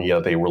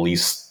 California, they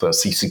released the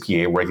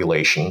CCPA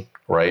regulation,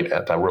 right?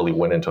 And that really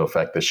went into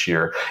effect this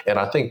year. And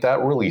I think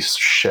that really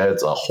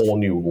sheds a whole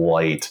new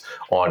light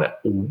on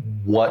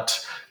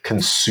what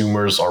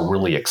consumers are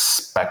really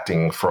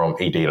expecting from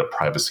a data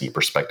privacy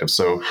perspective.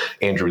 So,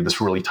 Andrew,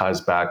 this really ties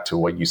back to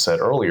what you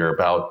said earlier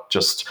about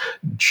just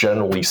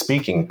generally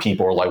speaking,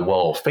 people are like,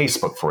 well,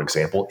 Facebook, for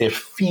example, it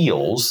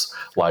feels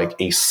like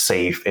a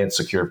safe and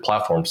secure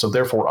platform. So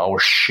therefore, I'll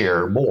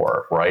share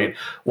more, right?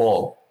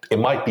 Well, it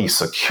might be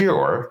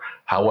secure.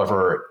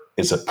 However,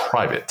 is it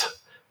private?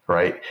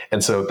 Right.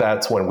 And so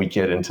that's when we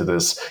get into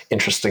this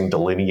interesting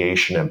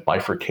delineation and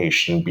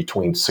bifurcation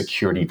between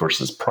security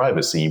versus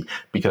privacy,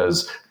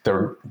 because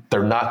they're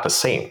not the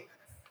same.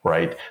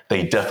 Right.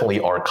 They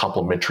definitely are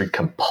complementary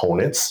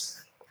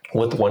components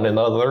with one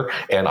another.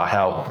 And I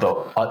have the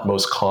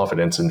utmost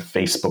confidence in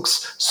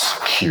Facebook's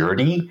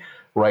security,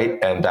 right?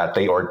 And that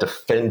they are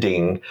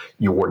defending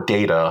your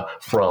data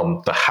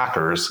from the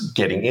hackers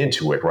getting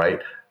into it,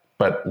 right?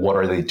 But what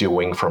are they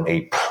doing from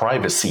a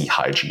privacy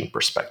hygiene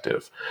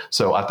perspective?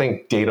 So I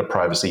think data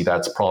privacy,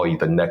 that's probably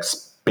the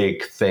next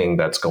big thing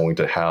that's going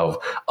to have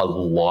a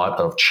lot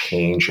of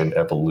change and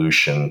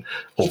evolution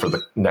over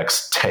the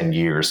next 10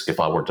 years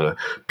if I were to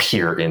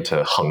peer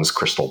into Hung's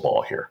crystal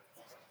ball here.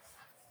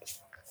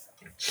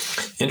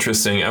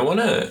 Interesting. I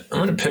want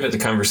to pivot the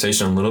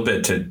conversation a little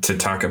bit to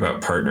talk about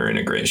partner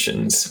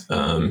integrations.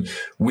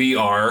 We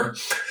are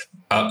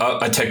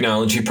a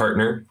technology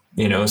partner.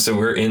 So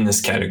we're in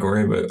this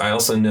category, but I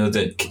also know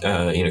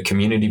that,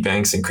 community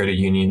banks and credit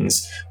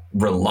unions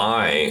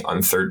rely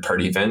on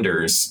third-party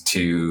vendors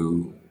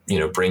to,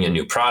 bring in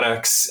new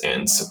products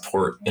and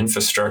support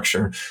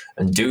infrastructure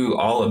and do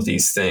all of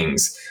these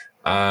things.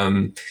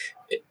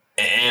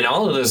 And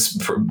all of this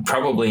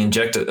probably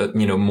inject,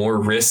 more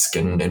risk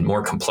and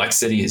more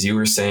complexity, as you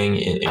were saying,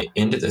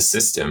 into the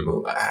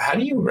system. How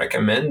do you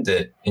recommend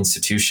that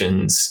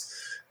institutions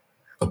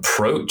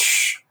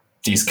approach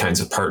these kinds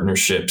of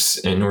partnerships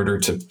in order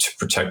to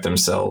protect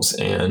themselves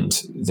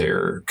and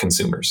their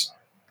consumers?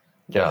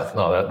 Yeah,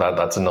 no,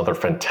 that's another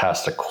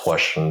fantastic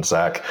question,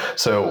 Zach.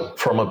 So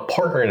from a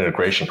partner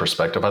integration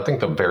perspective, I think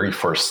the very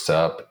first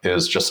step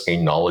is just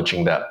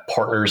acknowledging that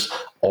partners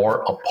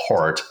are a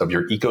part of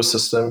your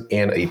ecosystem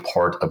and a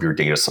part of your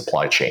data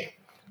supply chain,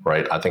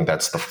 right? I think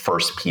that's the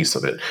first piece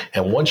of it.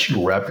 And once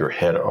you wrap your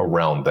head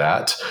around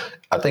that,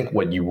 I think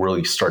what you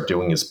really start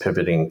doing is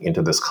pivoting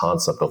into this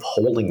concept of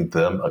holding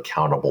them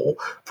accountable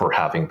for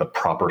having the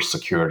proper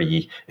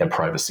security and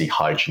privacy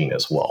hygiene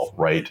as well,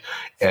 right?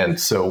 And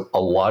so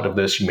a lot of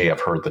this, you may have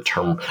heard the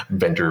term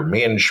vendor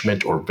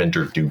management or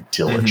vendor due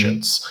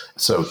diligence. Mm-hmm.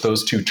 So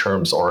those two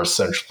terms are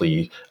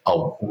essentially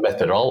a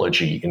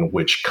methodology in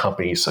which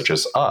companies such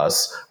as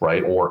us,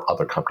 right, or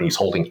other companies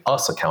holding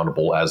us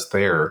accountable as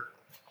their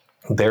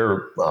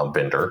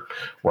vendor,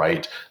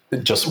 right?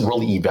 Just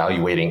really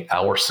evaluating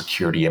our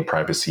security and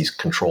privacy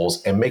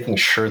controls and making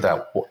sure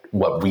that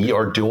what we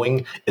are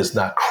doing is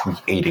not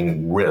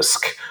creating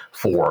risk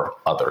for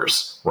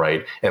others,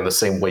 right? And the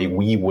same way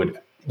we would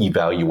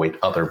evaluate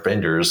other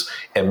vendors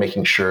and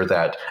making sure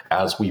that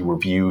as we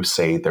review,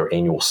 say, their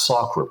annual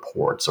SOC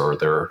reports or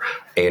their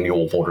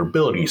annual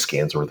vulnerability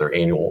scans or their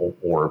annual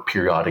or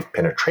periodic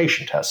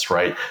penetration tests,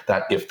 right?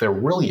 That if there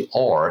really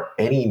are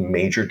any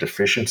major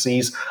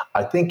deficiencies,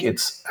 I think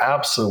it's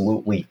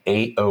absolutely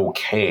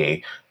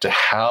A-OK to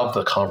have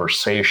the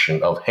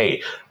conversation of,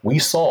 hey, we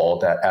saw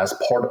that as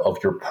part of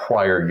your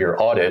prior year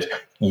audit,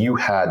 you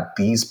had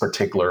these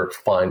particular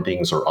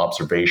findings or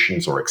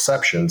observations or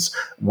exceptions.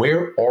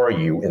 Where are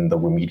you in the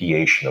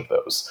remediation of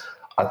those?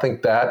 I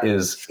think that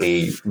is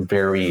a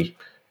very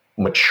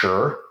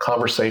mature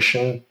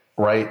conversation,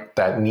 right?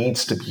 That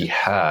needs to be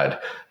had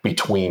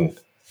between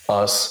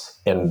us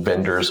and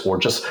vendors or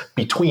just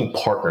between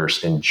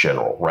partners in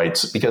general,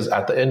 right? Because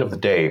at the end of the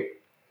day,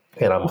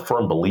 and I'm a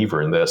firm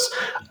believer in this,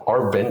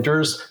 our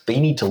vendors, they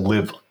need to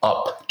live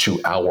up to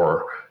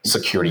our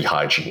security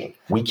hygiene.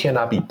 We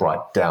cannot be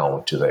brought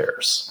down to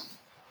theirs.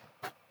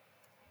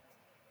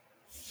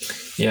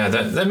 Yeah,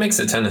 that makes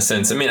a ton of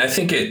sense. I mean, I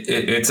think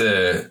it's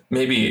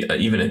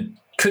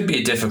could be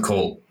a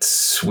difficult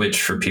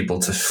switch for people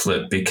to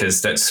flip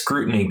because that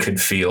scrutiny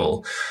could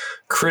feel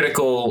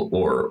critical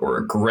or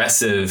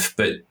aggressive.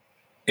 But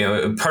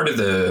part of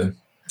the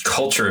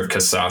culture of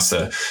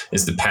Kasasa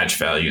is the patch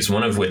values,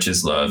 one of which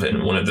is love,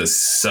 and one of the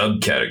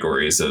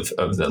subcategories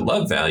of the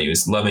love value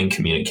is loving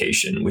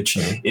communication, which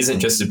isn't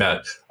just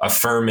about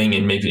affirming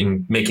and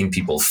making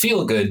people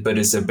feel good, but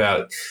is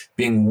about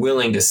being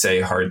willing to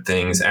say hard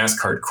things,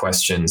 ask hard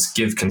questions,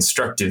 give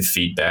constructive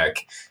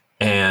feedback,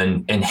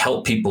 and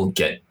help people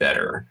get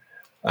better.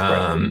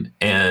 Right.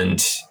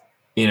 And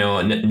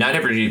not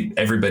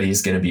everybody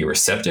is going to be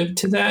receptive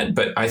to that,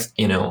 but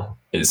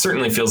it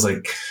certainly feels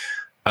like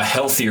a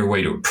healthier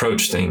way to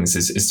approach things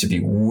is to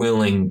be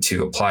willing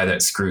to apply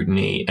that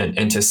scrutiny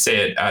and to say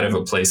it out of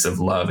a place of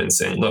love and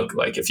saying, look,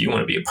 like if you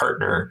want to be a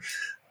partner,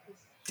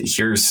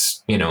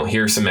 here's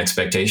some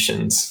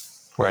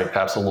expectations. Right.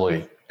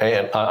 Absolutely.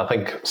 And I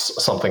think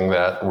something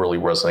that really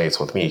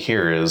resonates with me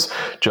here is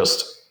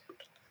just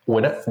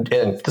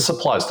and this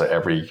applies to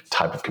every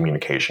type of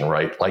communication,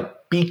 right?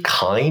 Like be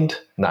kind,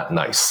 not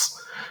nice.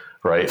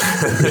 Right.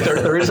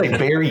 there is a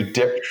very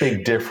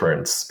big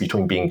difference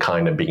between being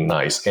kind and being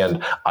nice.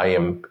 And I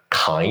am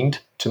kind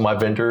to my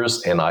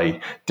vendors, and I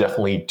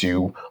definitely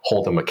do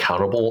hold them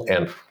accountable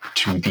and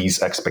to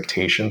these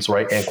expectations.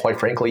 Right. And quite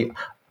frankly,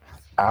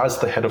 as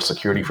the head of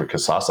security for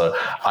Kasasa,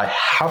 I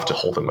have to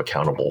hold them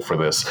accountable for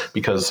this,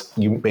 because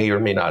you may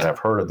or may not have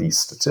heard of these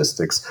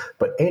statistics,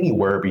 but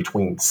anywhere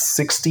between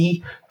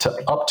 60 to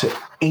up to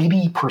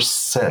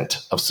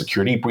 80% of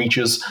security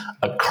breaches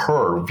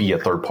occur via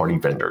third-party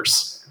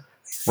vendors.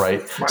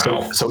 Right.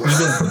 Wow. So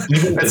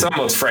even that's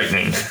almost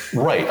frightening.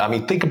 Right. I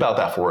mean, think about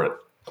that for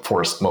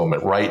a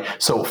moment, right?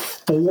 So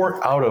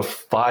 4 out of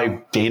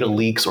 5 data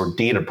leaks or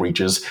data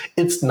breaches,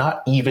 it's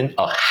not even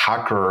a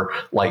hacker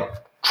like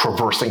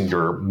traversing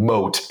your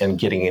moat and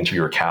getting into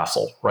your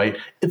castle, right?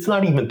 It's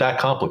not even that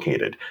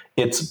complicated.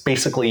 It's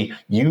basically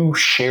you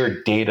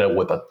share data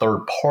with a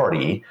third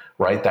party,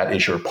 right? That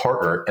is your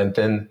partner, and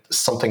then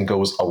something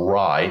goes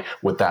awry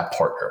with that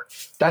partner.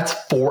 That's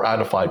 4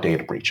 out of 5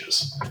 data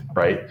breaches,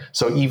 right?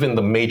 So even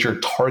the major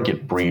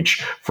Target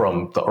breach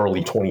from the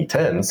early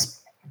 2010s,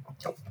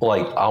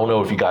 like, I don't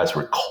know if you guys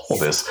recall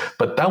this,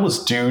 but that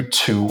was due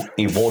to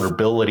a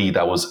vulnerability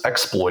that was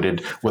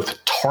exploited with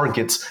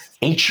Target's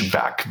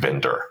HVAC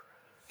vendor.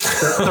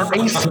 Their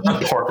AC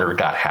partner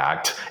got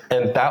hacked,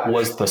 and that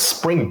was the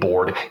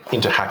springboard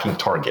into hacking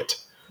Target.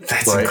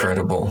 That's right?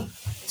 Incredible.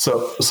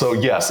 So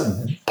yes,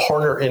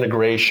 partner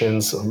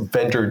integrations,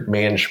 vendor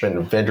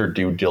management, vendor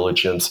due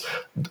diligence.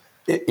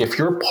 If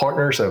your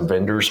partners and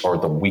vendors are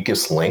the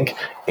weakest link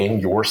in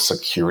your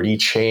security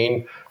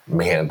chain,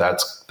 man,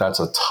 that's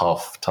a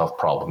tough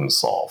problem to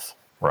solve,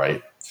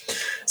 right?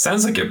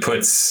 Sounds like it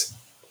puts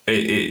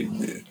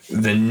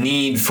the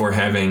need for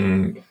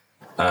having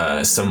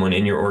someone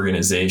in your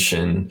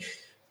organization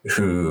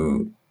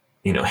who,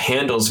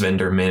 handles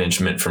vendor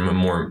management from a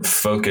more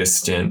focused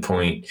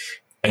standpoint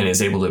and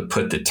is able to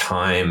put the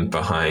time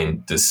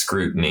behind the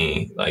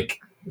scrutiny. Like,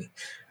 it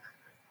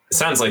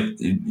sounds like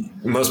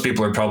most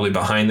people are probably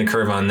behind the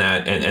curve on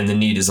that, and the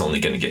need is only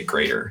going to get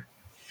greater.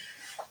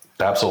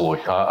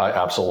 Absolutely. I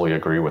absolutely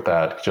agree with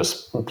that.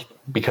 Just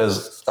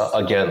because,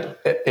 again,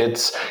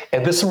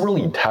 and this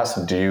really has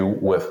to do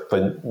with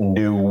the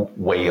new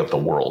way of the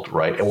world,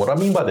 right? And what I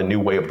mean by the new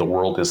way of the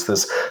world is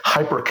this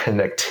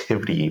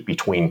hyperconnectivity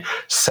between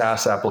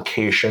SaaS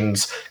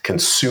applications,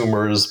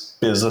 consumers,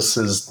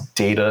 businesses,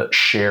 data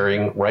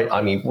sharing, right?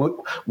 I mean,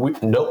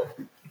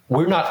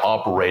 we're not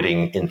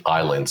operating in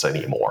islands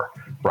anymore,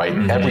 right?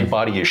 Mm-hmm.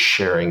 Everybody is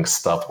sharing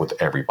stuff with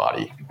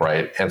everybody,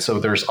 right? And so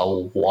there's a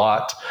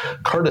lot,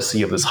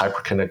 courtesy of this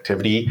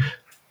hyperconnectivity,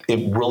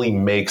 it really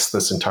makes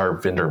this entire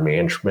vendor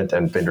management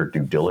and vendor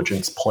due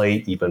diligence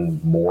play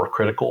even more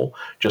critical,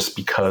 just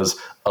because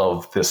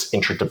of this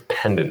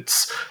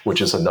interdependence,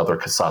 which is another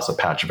Kasasa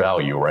patch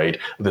value, right?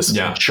 This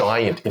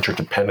giant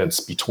interdependence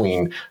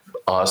between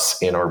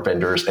us and our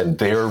vendors and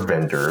their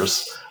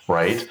vendors,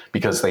 right?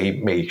 Because they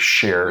may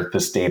share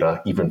this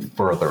data even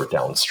further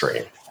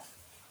downstream.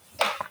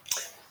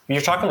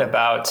 You're talking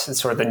about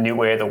sort of the new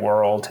way of the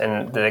world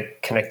and the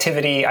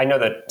connectivity. I know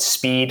that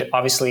speed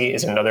obviously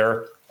is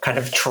another kind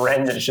of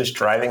trend that is just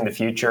driving the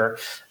future.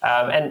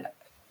 And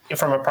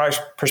from a product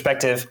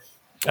perspective,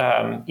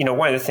 one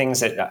of the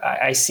things that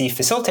I see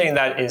facilitating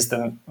that is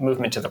the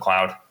movement to the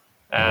cloud.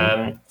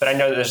 But I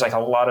know that there's like a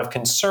lot of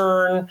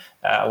concern,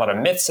 a lot of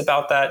myths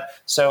about that.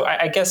 So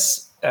I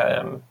guess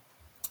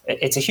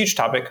it's a huge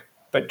topic,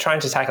 but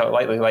trying to tackle it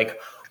lightly, like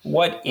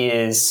what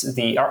is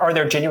are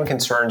there genuine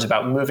concerns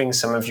about moving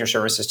some of your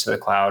services to the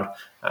cloud,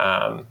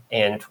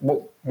 and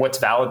what's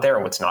valid there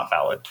and what's not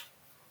valid?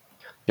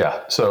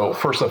 Yeah. So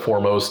first and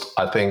foremost,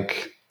 I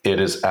think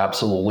it is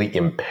absolutely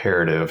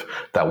imperative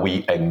that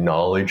we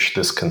acknowledge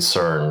this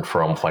concern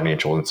from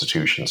financial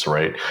institutions,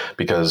 right?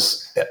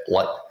 Because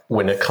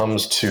when it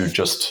comes to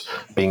just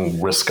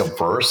being risk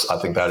averse, I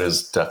think that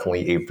is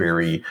definitely a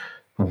very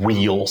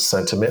real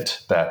sentiment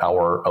that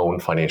our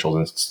own financial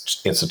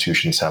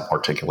institutions have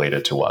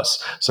articulated to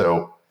us.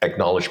 So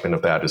acknowledgement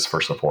of that is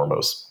first and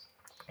foremost.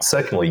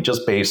 Secondly,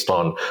 just based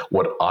on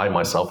what I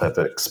myself have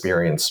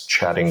experienced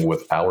chatting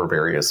with our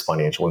various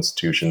financial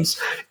institutions,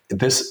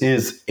 this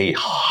is a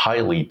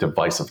highly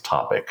divisive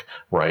topic,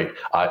 right?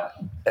 I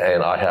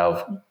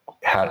have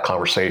had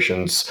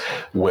conversations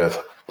with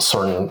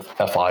certain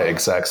FI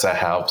execs that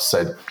have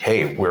said,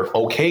 hey, we're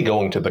okay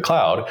going to the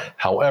cloud.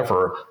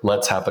 However,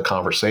 let's have the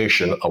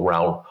conversation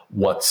around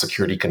what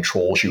security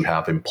controls you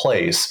have in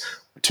place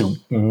to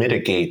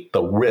mitigate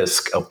the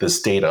risk of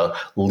this data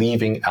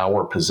leaving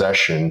our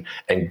possession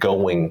and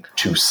going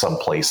to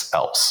someplace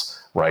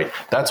else. right?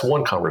 That's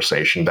one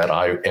conversation that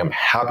I am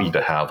happy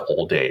to have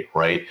all day,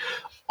 right?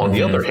 On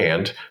the other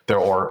hand, there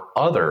are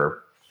other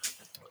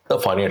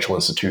financial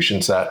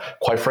institutions that,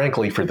 quite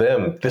frankly, for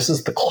them, this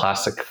is the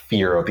classic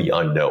fear of the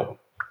unknown,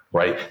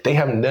 right? They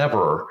have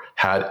never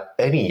had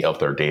any of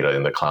their data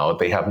in the cloud.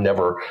 They have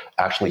never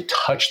actually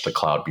touched the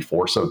cloud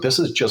before. So this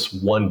is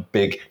just one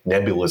big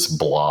nebulous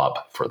blob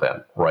for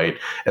them, right?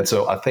 And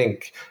so I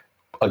think,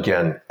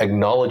 again,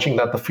 acknowledging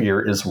that the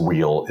fear is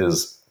real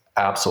is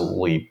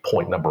absolutely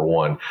point number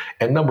one.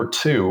 And number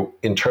two,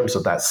 in terms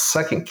of that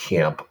second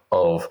camp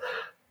of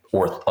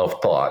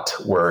thought,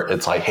 where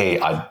it's like, hey,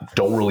 I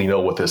don't really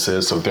know what this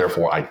is, so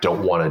therefore I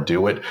don't want to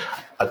do it.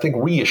 I think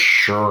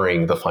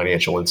reassuring the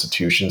financial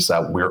institutions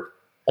that we're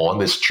on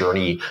this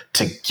journey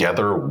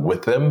together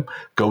with them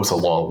goes a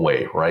long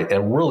way, right?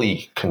 And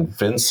really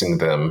convincing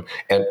them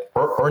and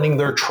earning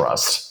their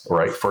trust,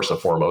 right? First and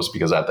foremost,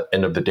 because at the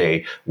end of the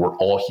day, we're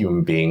all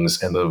human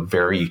beings, and the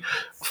very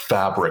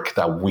fabric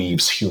that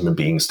weaves human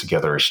beings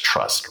together is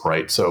trust,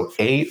 right? So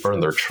A, earn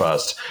their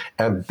trust,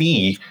 and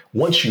B,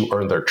 once you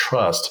earn their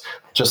trust,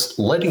 just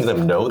letting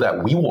them know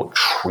that we will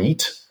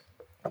treat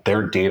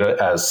their data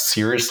as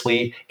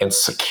seriously and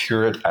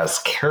secure it as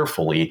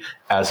carefully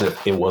as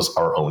if it was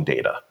our own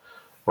data,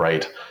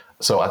 right?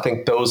 So I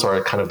think those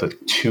are kind of the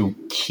two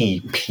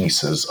key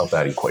pieces of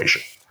that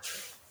equation.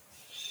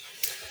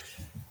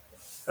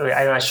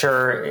 I'm not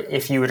sure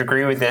if you would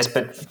agree with this,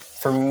 but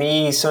for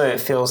me, some of it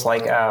feels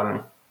like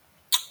kind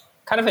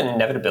of an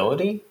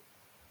inevitability.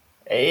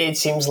 It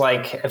seems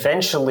like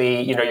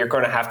eventually, you're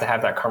going to have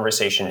that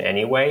conversation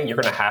anyway. You're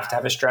going to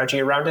have a strategy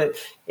around it.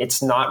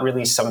 It's not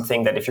really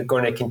something that if you're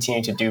going to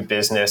continue to do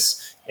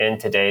business in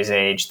today's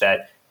age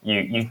that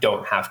you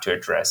don't have to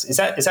address. Is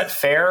that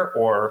fair,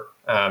 or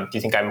do you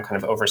think I'm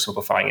kind of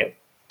oversimplifying it?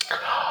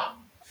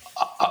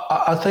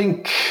 I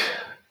think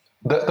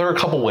there are a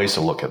couple ways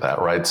to look at that,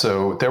 right?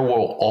 So there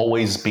will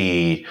always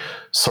be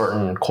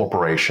certain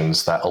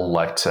corporations that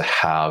elect to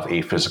have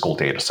a physical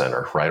data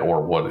center, right?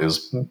 Or what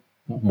is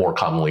more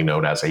commonly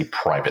known as a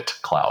private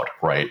cloud,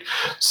 right?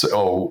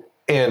 So,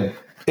 and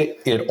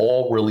it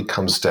all really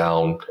comes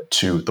down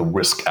to the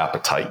risk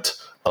appetite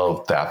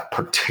of that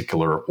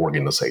particular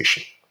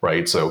organization,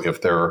 right? So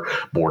if their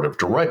board of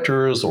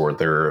directors or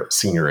their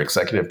senior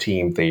executive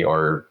team, they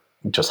are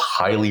just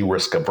highly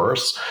risk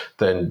averse,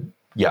 then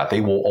yeah,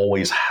 they will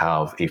always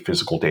have a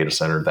physical data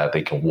center that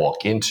they can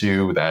walk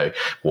into, that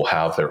will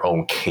have their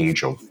own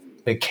cage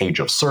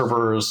of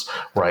servers,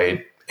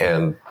 right?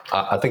 And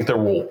I think there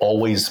will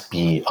always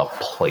be a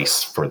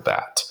place for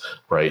that,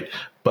 right?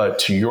 But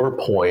to your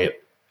point,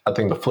 I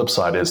think the flip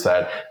side is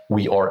that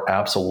we are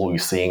absolutely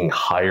seeing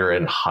higher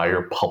and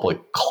higher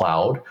public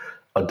cloud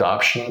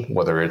adoption,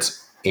 whether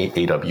it's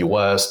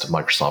AWS,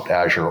 Microsoft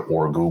Azure,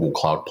 or Google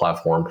Cloud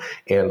Platform.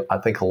 And I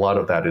think a lot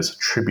of that is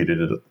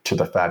attributed to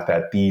the fact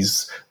that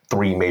these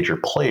three major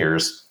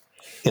players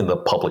in the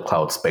public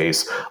cloud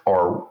space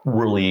are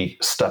really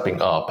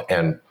stepping up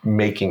and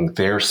making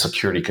their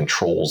security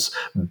controls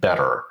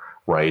better,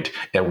 right?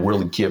 And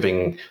really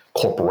giving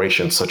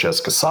corporations such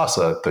as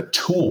Kasasa the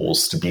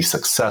tools to be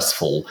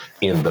successful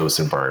in those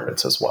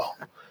environments as well.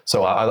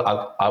 So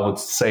I would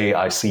say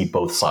I see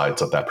both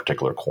sides of that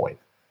particular coin.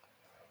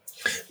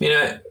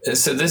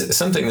 So this is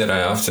something that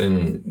I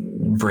often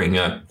bring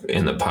up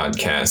in the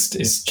podcast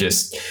is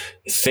just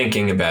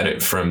thinking about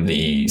it from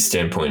the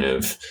standpoint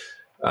of,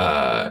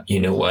 you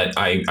know what,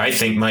 I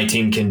think my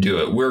team can do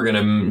it. We're going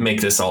to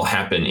make this all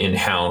happen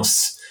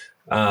in-house,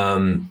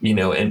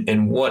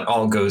 and what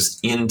all goes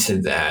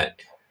into that.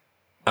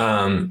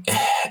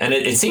 And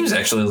it seems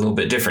actually a little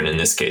bit different in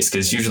this case,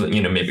 because usually,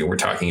 maybe we're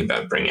talking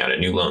about bringing out a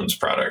new loans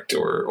product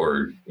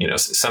or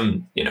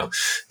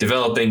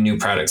developing new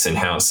products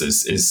in-house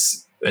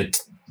is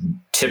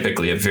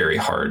typically a very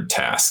hard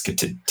task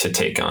to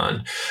take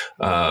on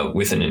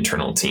with an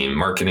internal team.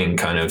 Marketing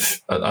kind of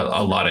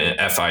a lot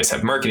of FIs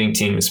have marketing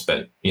teams,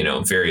 but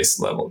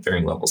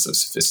varying levels of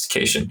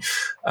sophistication.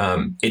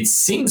 It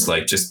seems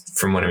like, just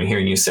from what I'm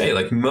hearing you say,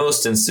 like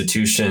most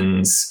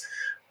institutions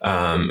who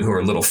are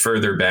a little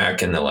further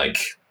back in the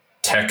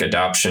tech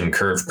adoption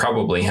curve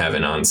probably have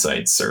an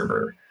on-site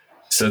server.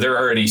 So they're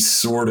already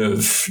sort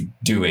of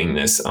doing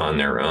this on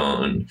their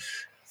own.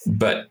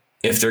 But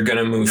if they're going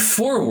to move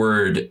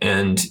forward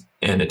and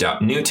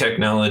adopt new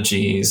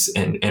technologies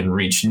and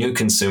reach new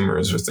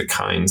consumers with the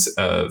kinds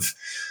of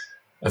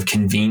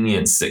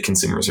convenience that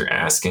consumers are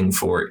asking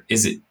for,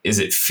 is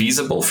it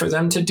feasible for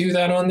them to do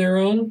that on their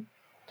own?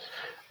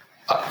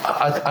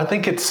 I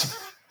think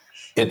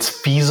it's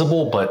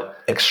feasible, but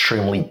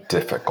extremely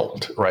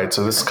difficult, right?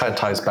 So this kind of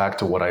ties back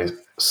to what I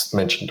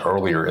mentioned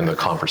earlier in the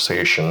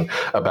conversation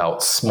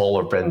about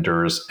smaller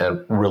vendors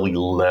and really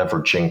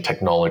leveraging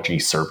technology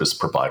service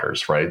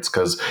providers, right?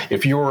 Because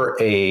if you're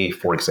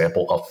for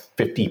example,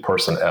 a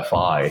 50-person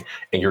FI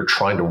and you're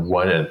trying to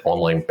run an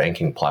online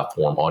banking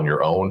platform on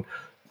your own,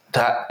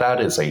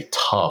 that is a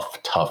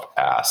tough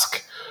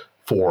ask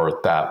for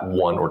that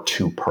 1 or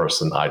 2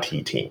 person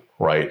IT team,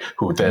 right?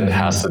 Who then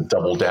has to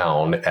double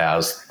down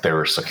as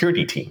their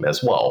security team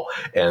as well.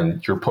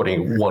 And you're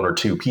putting one or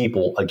two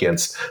people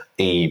against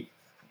a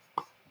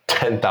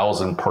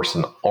 10,000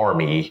 person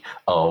army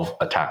of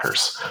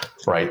attackers,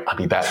 right? I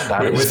mean,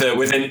 that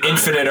with an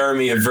infinite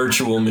army of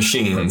virtual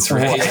machines,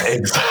 right?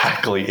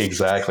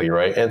 Exactly,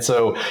 right. And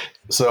so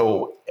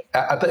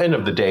at the end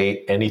of the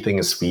day, anything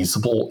is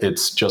feasible.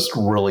 It's just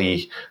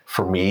really,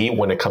 for me,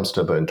 when it comes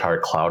to the entire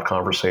cloud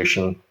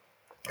conversation,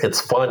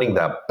 it's finding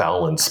that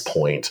balance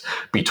point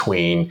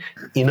between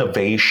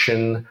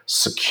innovation,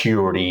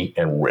 security,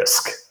 and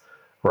risk,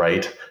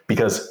 right?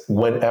 Because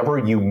whenever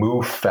you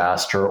move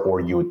faster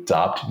or you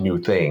adopt new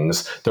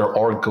things, there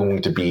are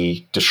going to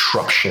be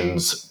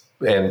disruptions,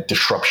 and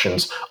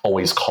disruptions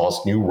always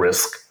cause new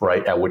risk,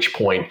 right? At which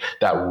point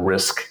that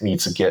risk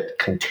needs to get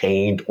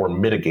contained or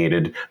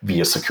mitigated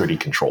via security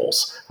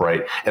controls,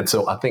 right? And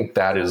so I think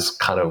that is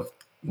kind of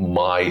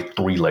my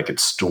three-legged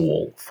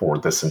stool for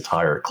this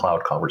entire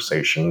cloud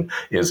conversation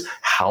is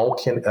how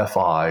can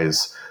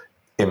FIs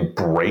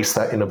embrace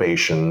that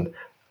innovation,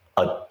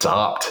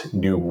 adopt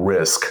new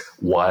risk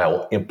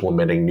while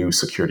implementing new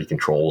security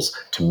controls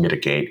to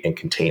mitigate and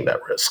contain that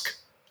risk.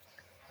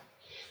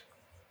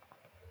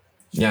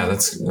 Yeah,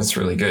 that's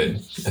really good.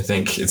 I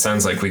think it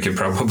sounds like we could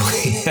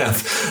probably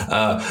have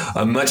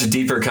a much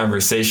deeper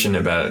conversation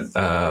about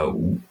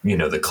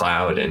the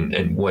cloud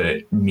and what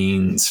it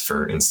means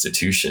for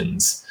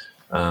institutions.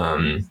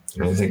 I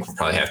think we'll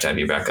probably have to have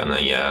you back on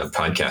the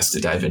podcast to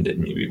dive into it.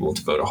 Maybe we'll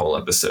devote a whole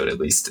episode at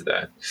least to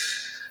that.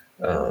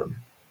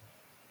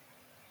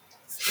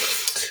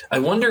 I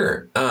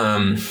wonder.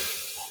 I'm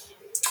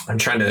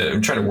trying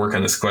to work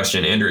on this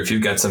question, Andrew. If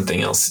you've got something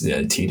else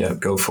teed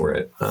up, go for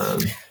it.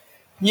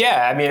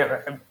 Yeah, I mean,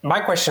 my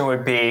question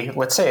would be,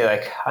 let's say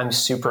like I'm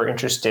super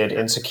interested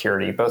in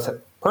security, both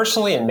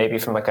personally and maybe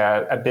from like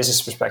a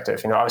business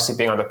perspective. Obviously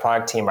being on the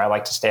product team, I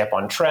like to stay up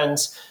on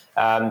trends,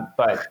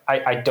 but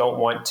I don't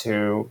want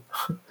to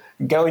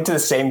go into the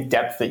same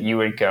depth that you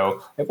would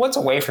go. Like, what's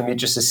a way for me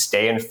just to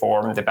stay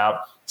informed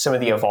about some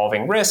of the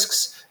evolving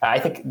risks? I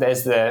think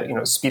as the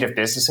speed of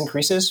business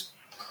increases,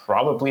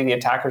 probably the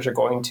attackers are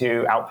going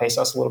to outpace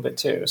us a little bit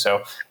too.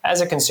 So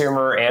as a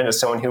consumer and as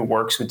someone who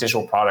works with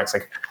digital products,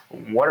 like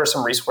what are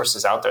some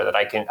resources out there that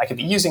I could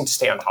be using to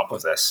stay on top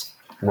of this?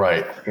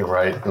 Right. You're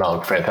right.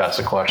 No,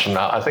 fantastic question.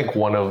 Now, I think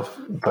one of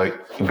the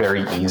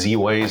very easy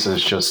ways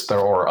is just there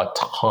are a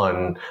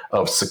ton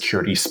of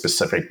security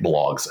specific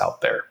blogs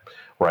out there.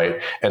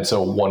 Right. And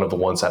so one of the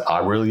ones that I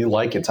really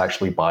like, it's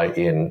actually by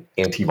an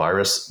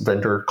antivirus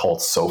vendor called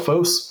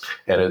Sophos.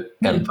 And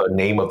the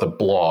name of the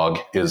blog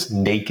is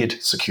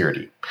Naked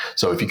Security.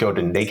 So if you go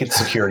to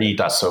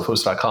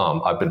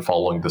nakedsecurity.sophos.com, I've been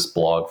following this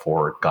blog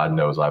for God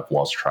knows I've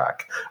lost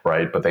track.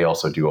 Right. But they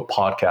also do a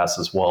podcast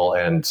as well.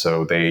 And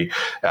so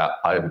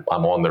I'm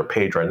on their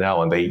page right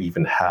now, and they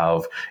even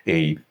have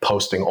a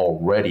posting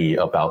already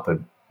about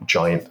the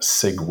giant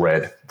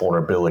SIG-RED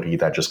vulnerability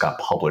that just got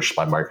published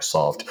by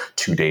Microsoft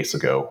 2 days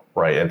ago,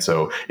 right? And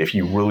so if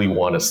you really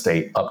want to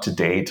stay up to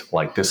date,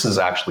 like this is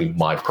actually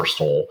my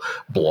personal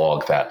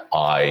blog that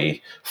I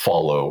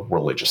follow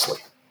religiously.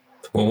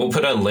 Well, we'll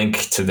put a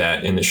link to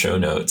that in the show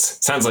notes.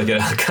 Sounds like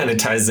it kind of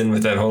ties in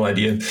with that whole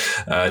idea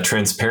of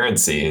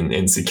transparency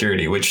and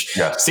security, which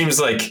seems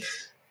like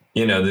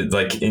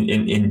like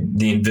in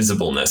the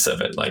invisibleness of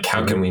it, like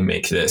how can we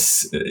make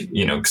this,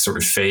 sort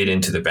of fade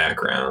into the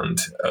background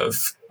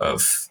of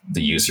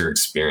the user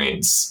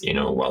experience,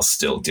 while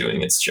still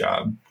doing its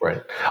job.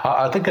 Right.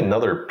 I think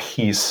another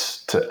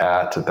piece to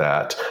add to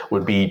that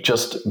would be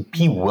just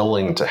be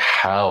willing to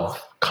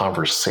have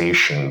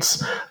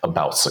conversations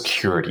about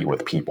security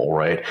with people,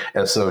 right?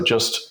 And so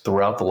just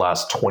throughout the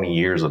last 20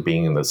 years of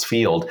being in this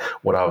field,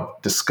 what I've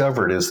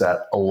discovered is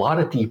that a lot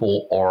of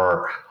people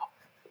are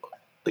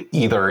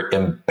either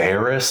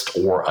embarrassed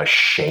or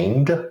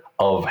ashamed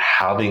of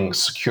having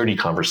security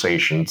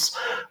conversations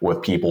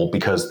with people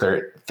because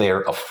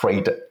they're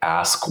afraid to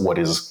ask what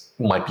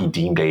might be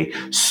deemed a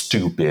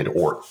stupid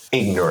or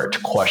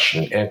ignorant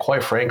question. And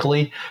quite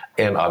frankly,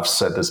 and I've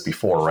said this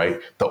before,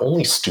 right? The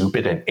only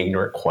stupid and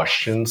ignorant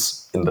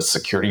questions in the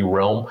security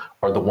realm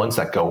are the ones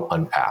that go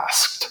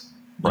unasked,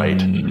 right?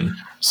 Mm-hmm.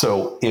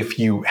 So if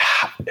you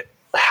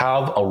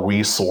have a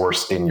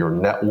resource in your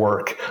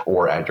network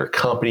or at your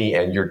company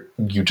and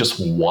you just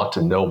want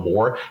to know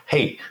more,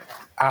 hey,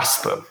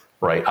 ask them,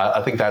 right?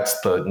 I think that's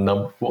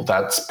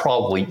that's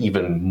probably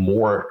even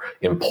more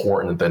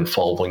important than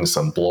following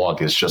some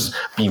blog, is just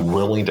be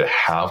willing to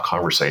have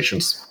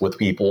conversations with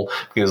people.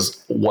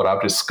 Because what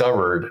I've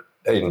discovered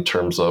in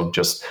terms of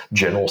just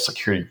general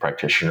security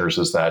practitioners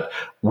is that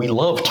we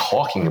love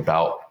talking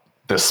about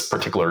this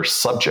particular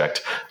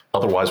subject.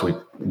 Otherwise, we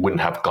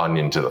wouldn't have gone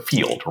into the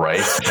field, right?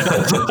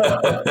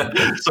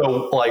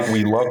 So, like,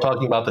 we love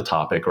talking about the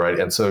topic, right?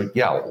 And so,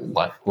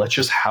 let's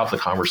just have the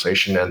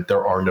conversation, and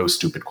there are no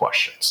stupid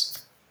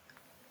questions.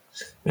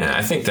 Yeah,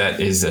 I think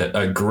that is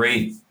a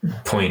great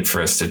point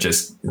for us to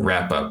just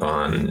wrap up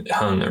on.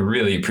 Hung, I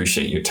really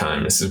appreciate your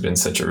time. This has been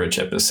such a rich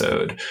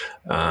episode.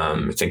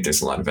 I think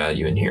there's a lot of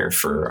value in here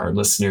for our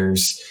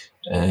listeners.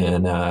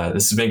 And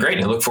this has been great.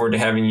 And I look forward to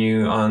having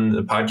you on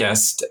the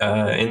podcast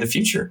in the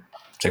future.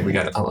 I think we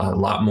got a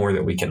lot more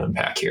that we can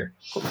unpack here.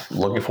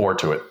 Looking forward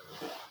to it.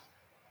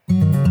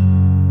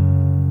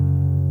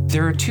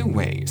 There are two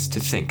ways to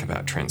think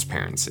about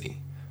transparency.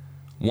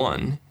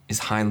 One is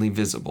highly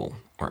visible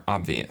or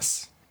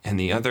obvious, and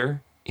the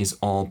other is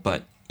all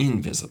but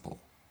invisible.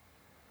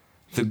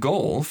 The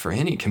goal for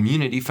any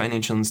community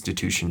financial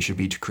institution should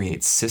be to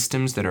create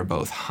systems that are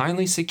both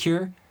highly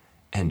secure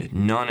and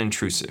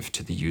non-intrusive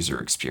to the user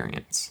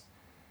experience.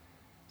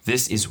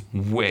 This is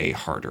way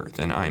harder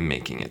than I'm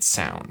making it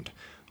sound,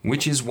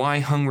 which is why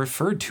Hung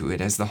referred to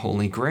it as the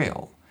Holy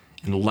Grail.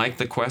 And like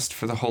the quest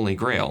for the Holy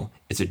Grail,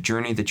 it's a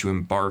journey that you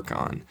embark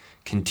on,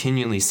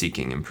 continually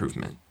seeking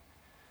improvement.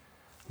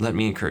 Let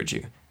me encourage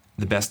you,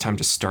 the best time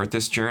to start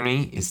this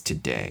journey is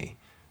today.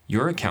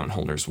 Your account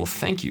holders will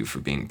thank you for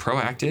being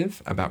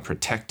proactive about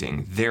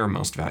protecting their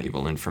most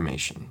valuable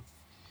information.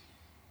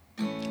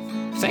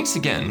 Thanks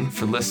again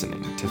for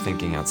listening to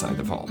Thinking Outside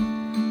the Vault,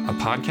 a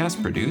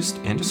podcast produced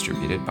and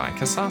distributed by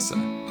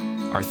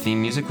Kasasa. Our theme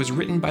music was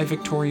written by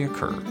Victoria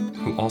Kerr,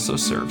 who also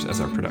serves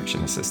as our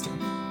production assistant.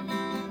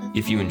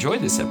 If you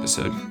enjoyed this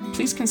episode,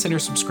 please consider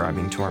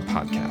subscribing to our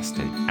podcast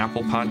in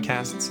Apple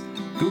Podcasts,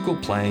 Google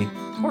Play,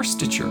 or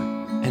Stitcher,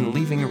 and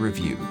leaving a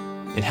review.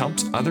 It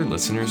helps other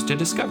listeners to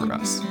discover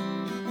us.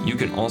 You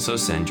can also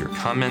send your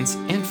comments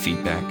and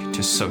feedback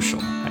to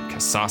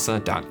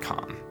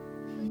social@kasasa.com.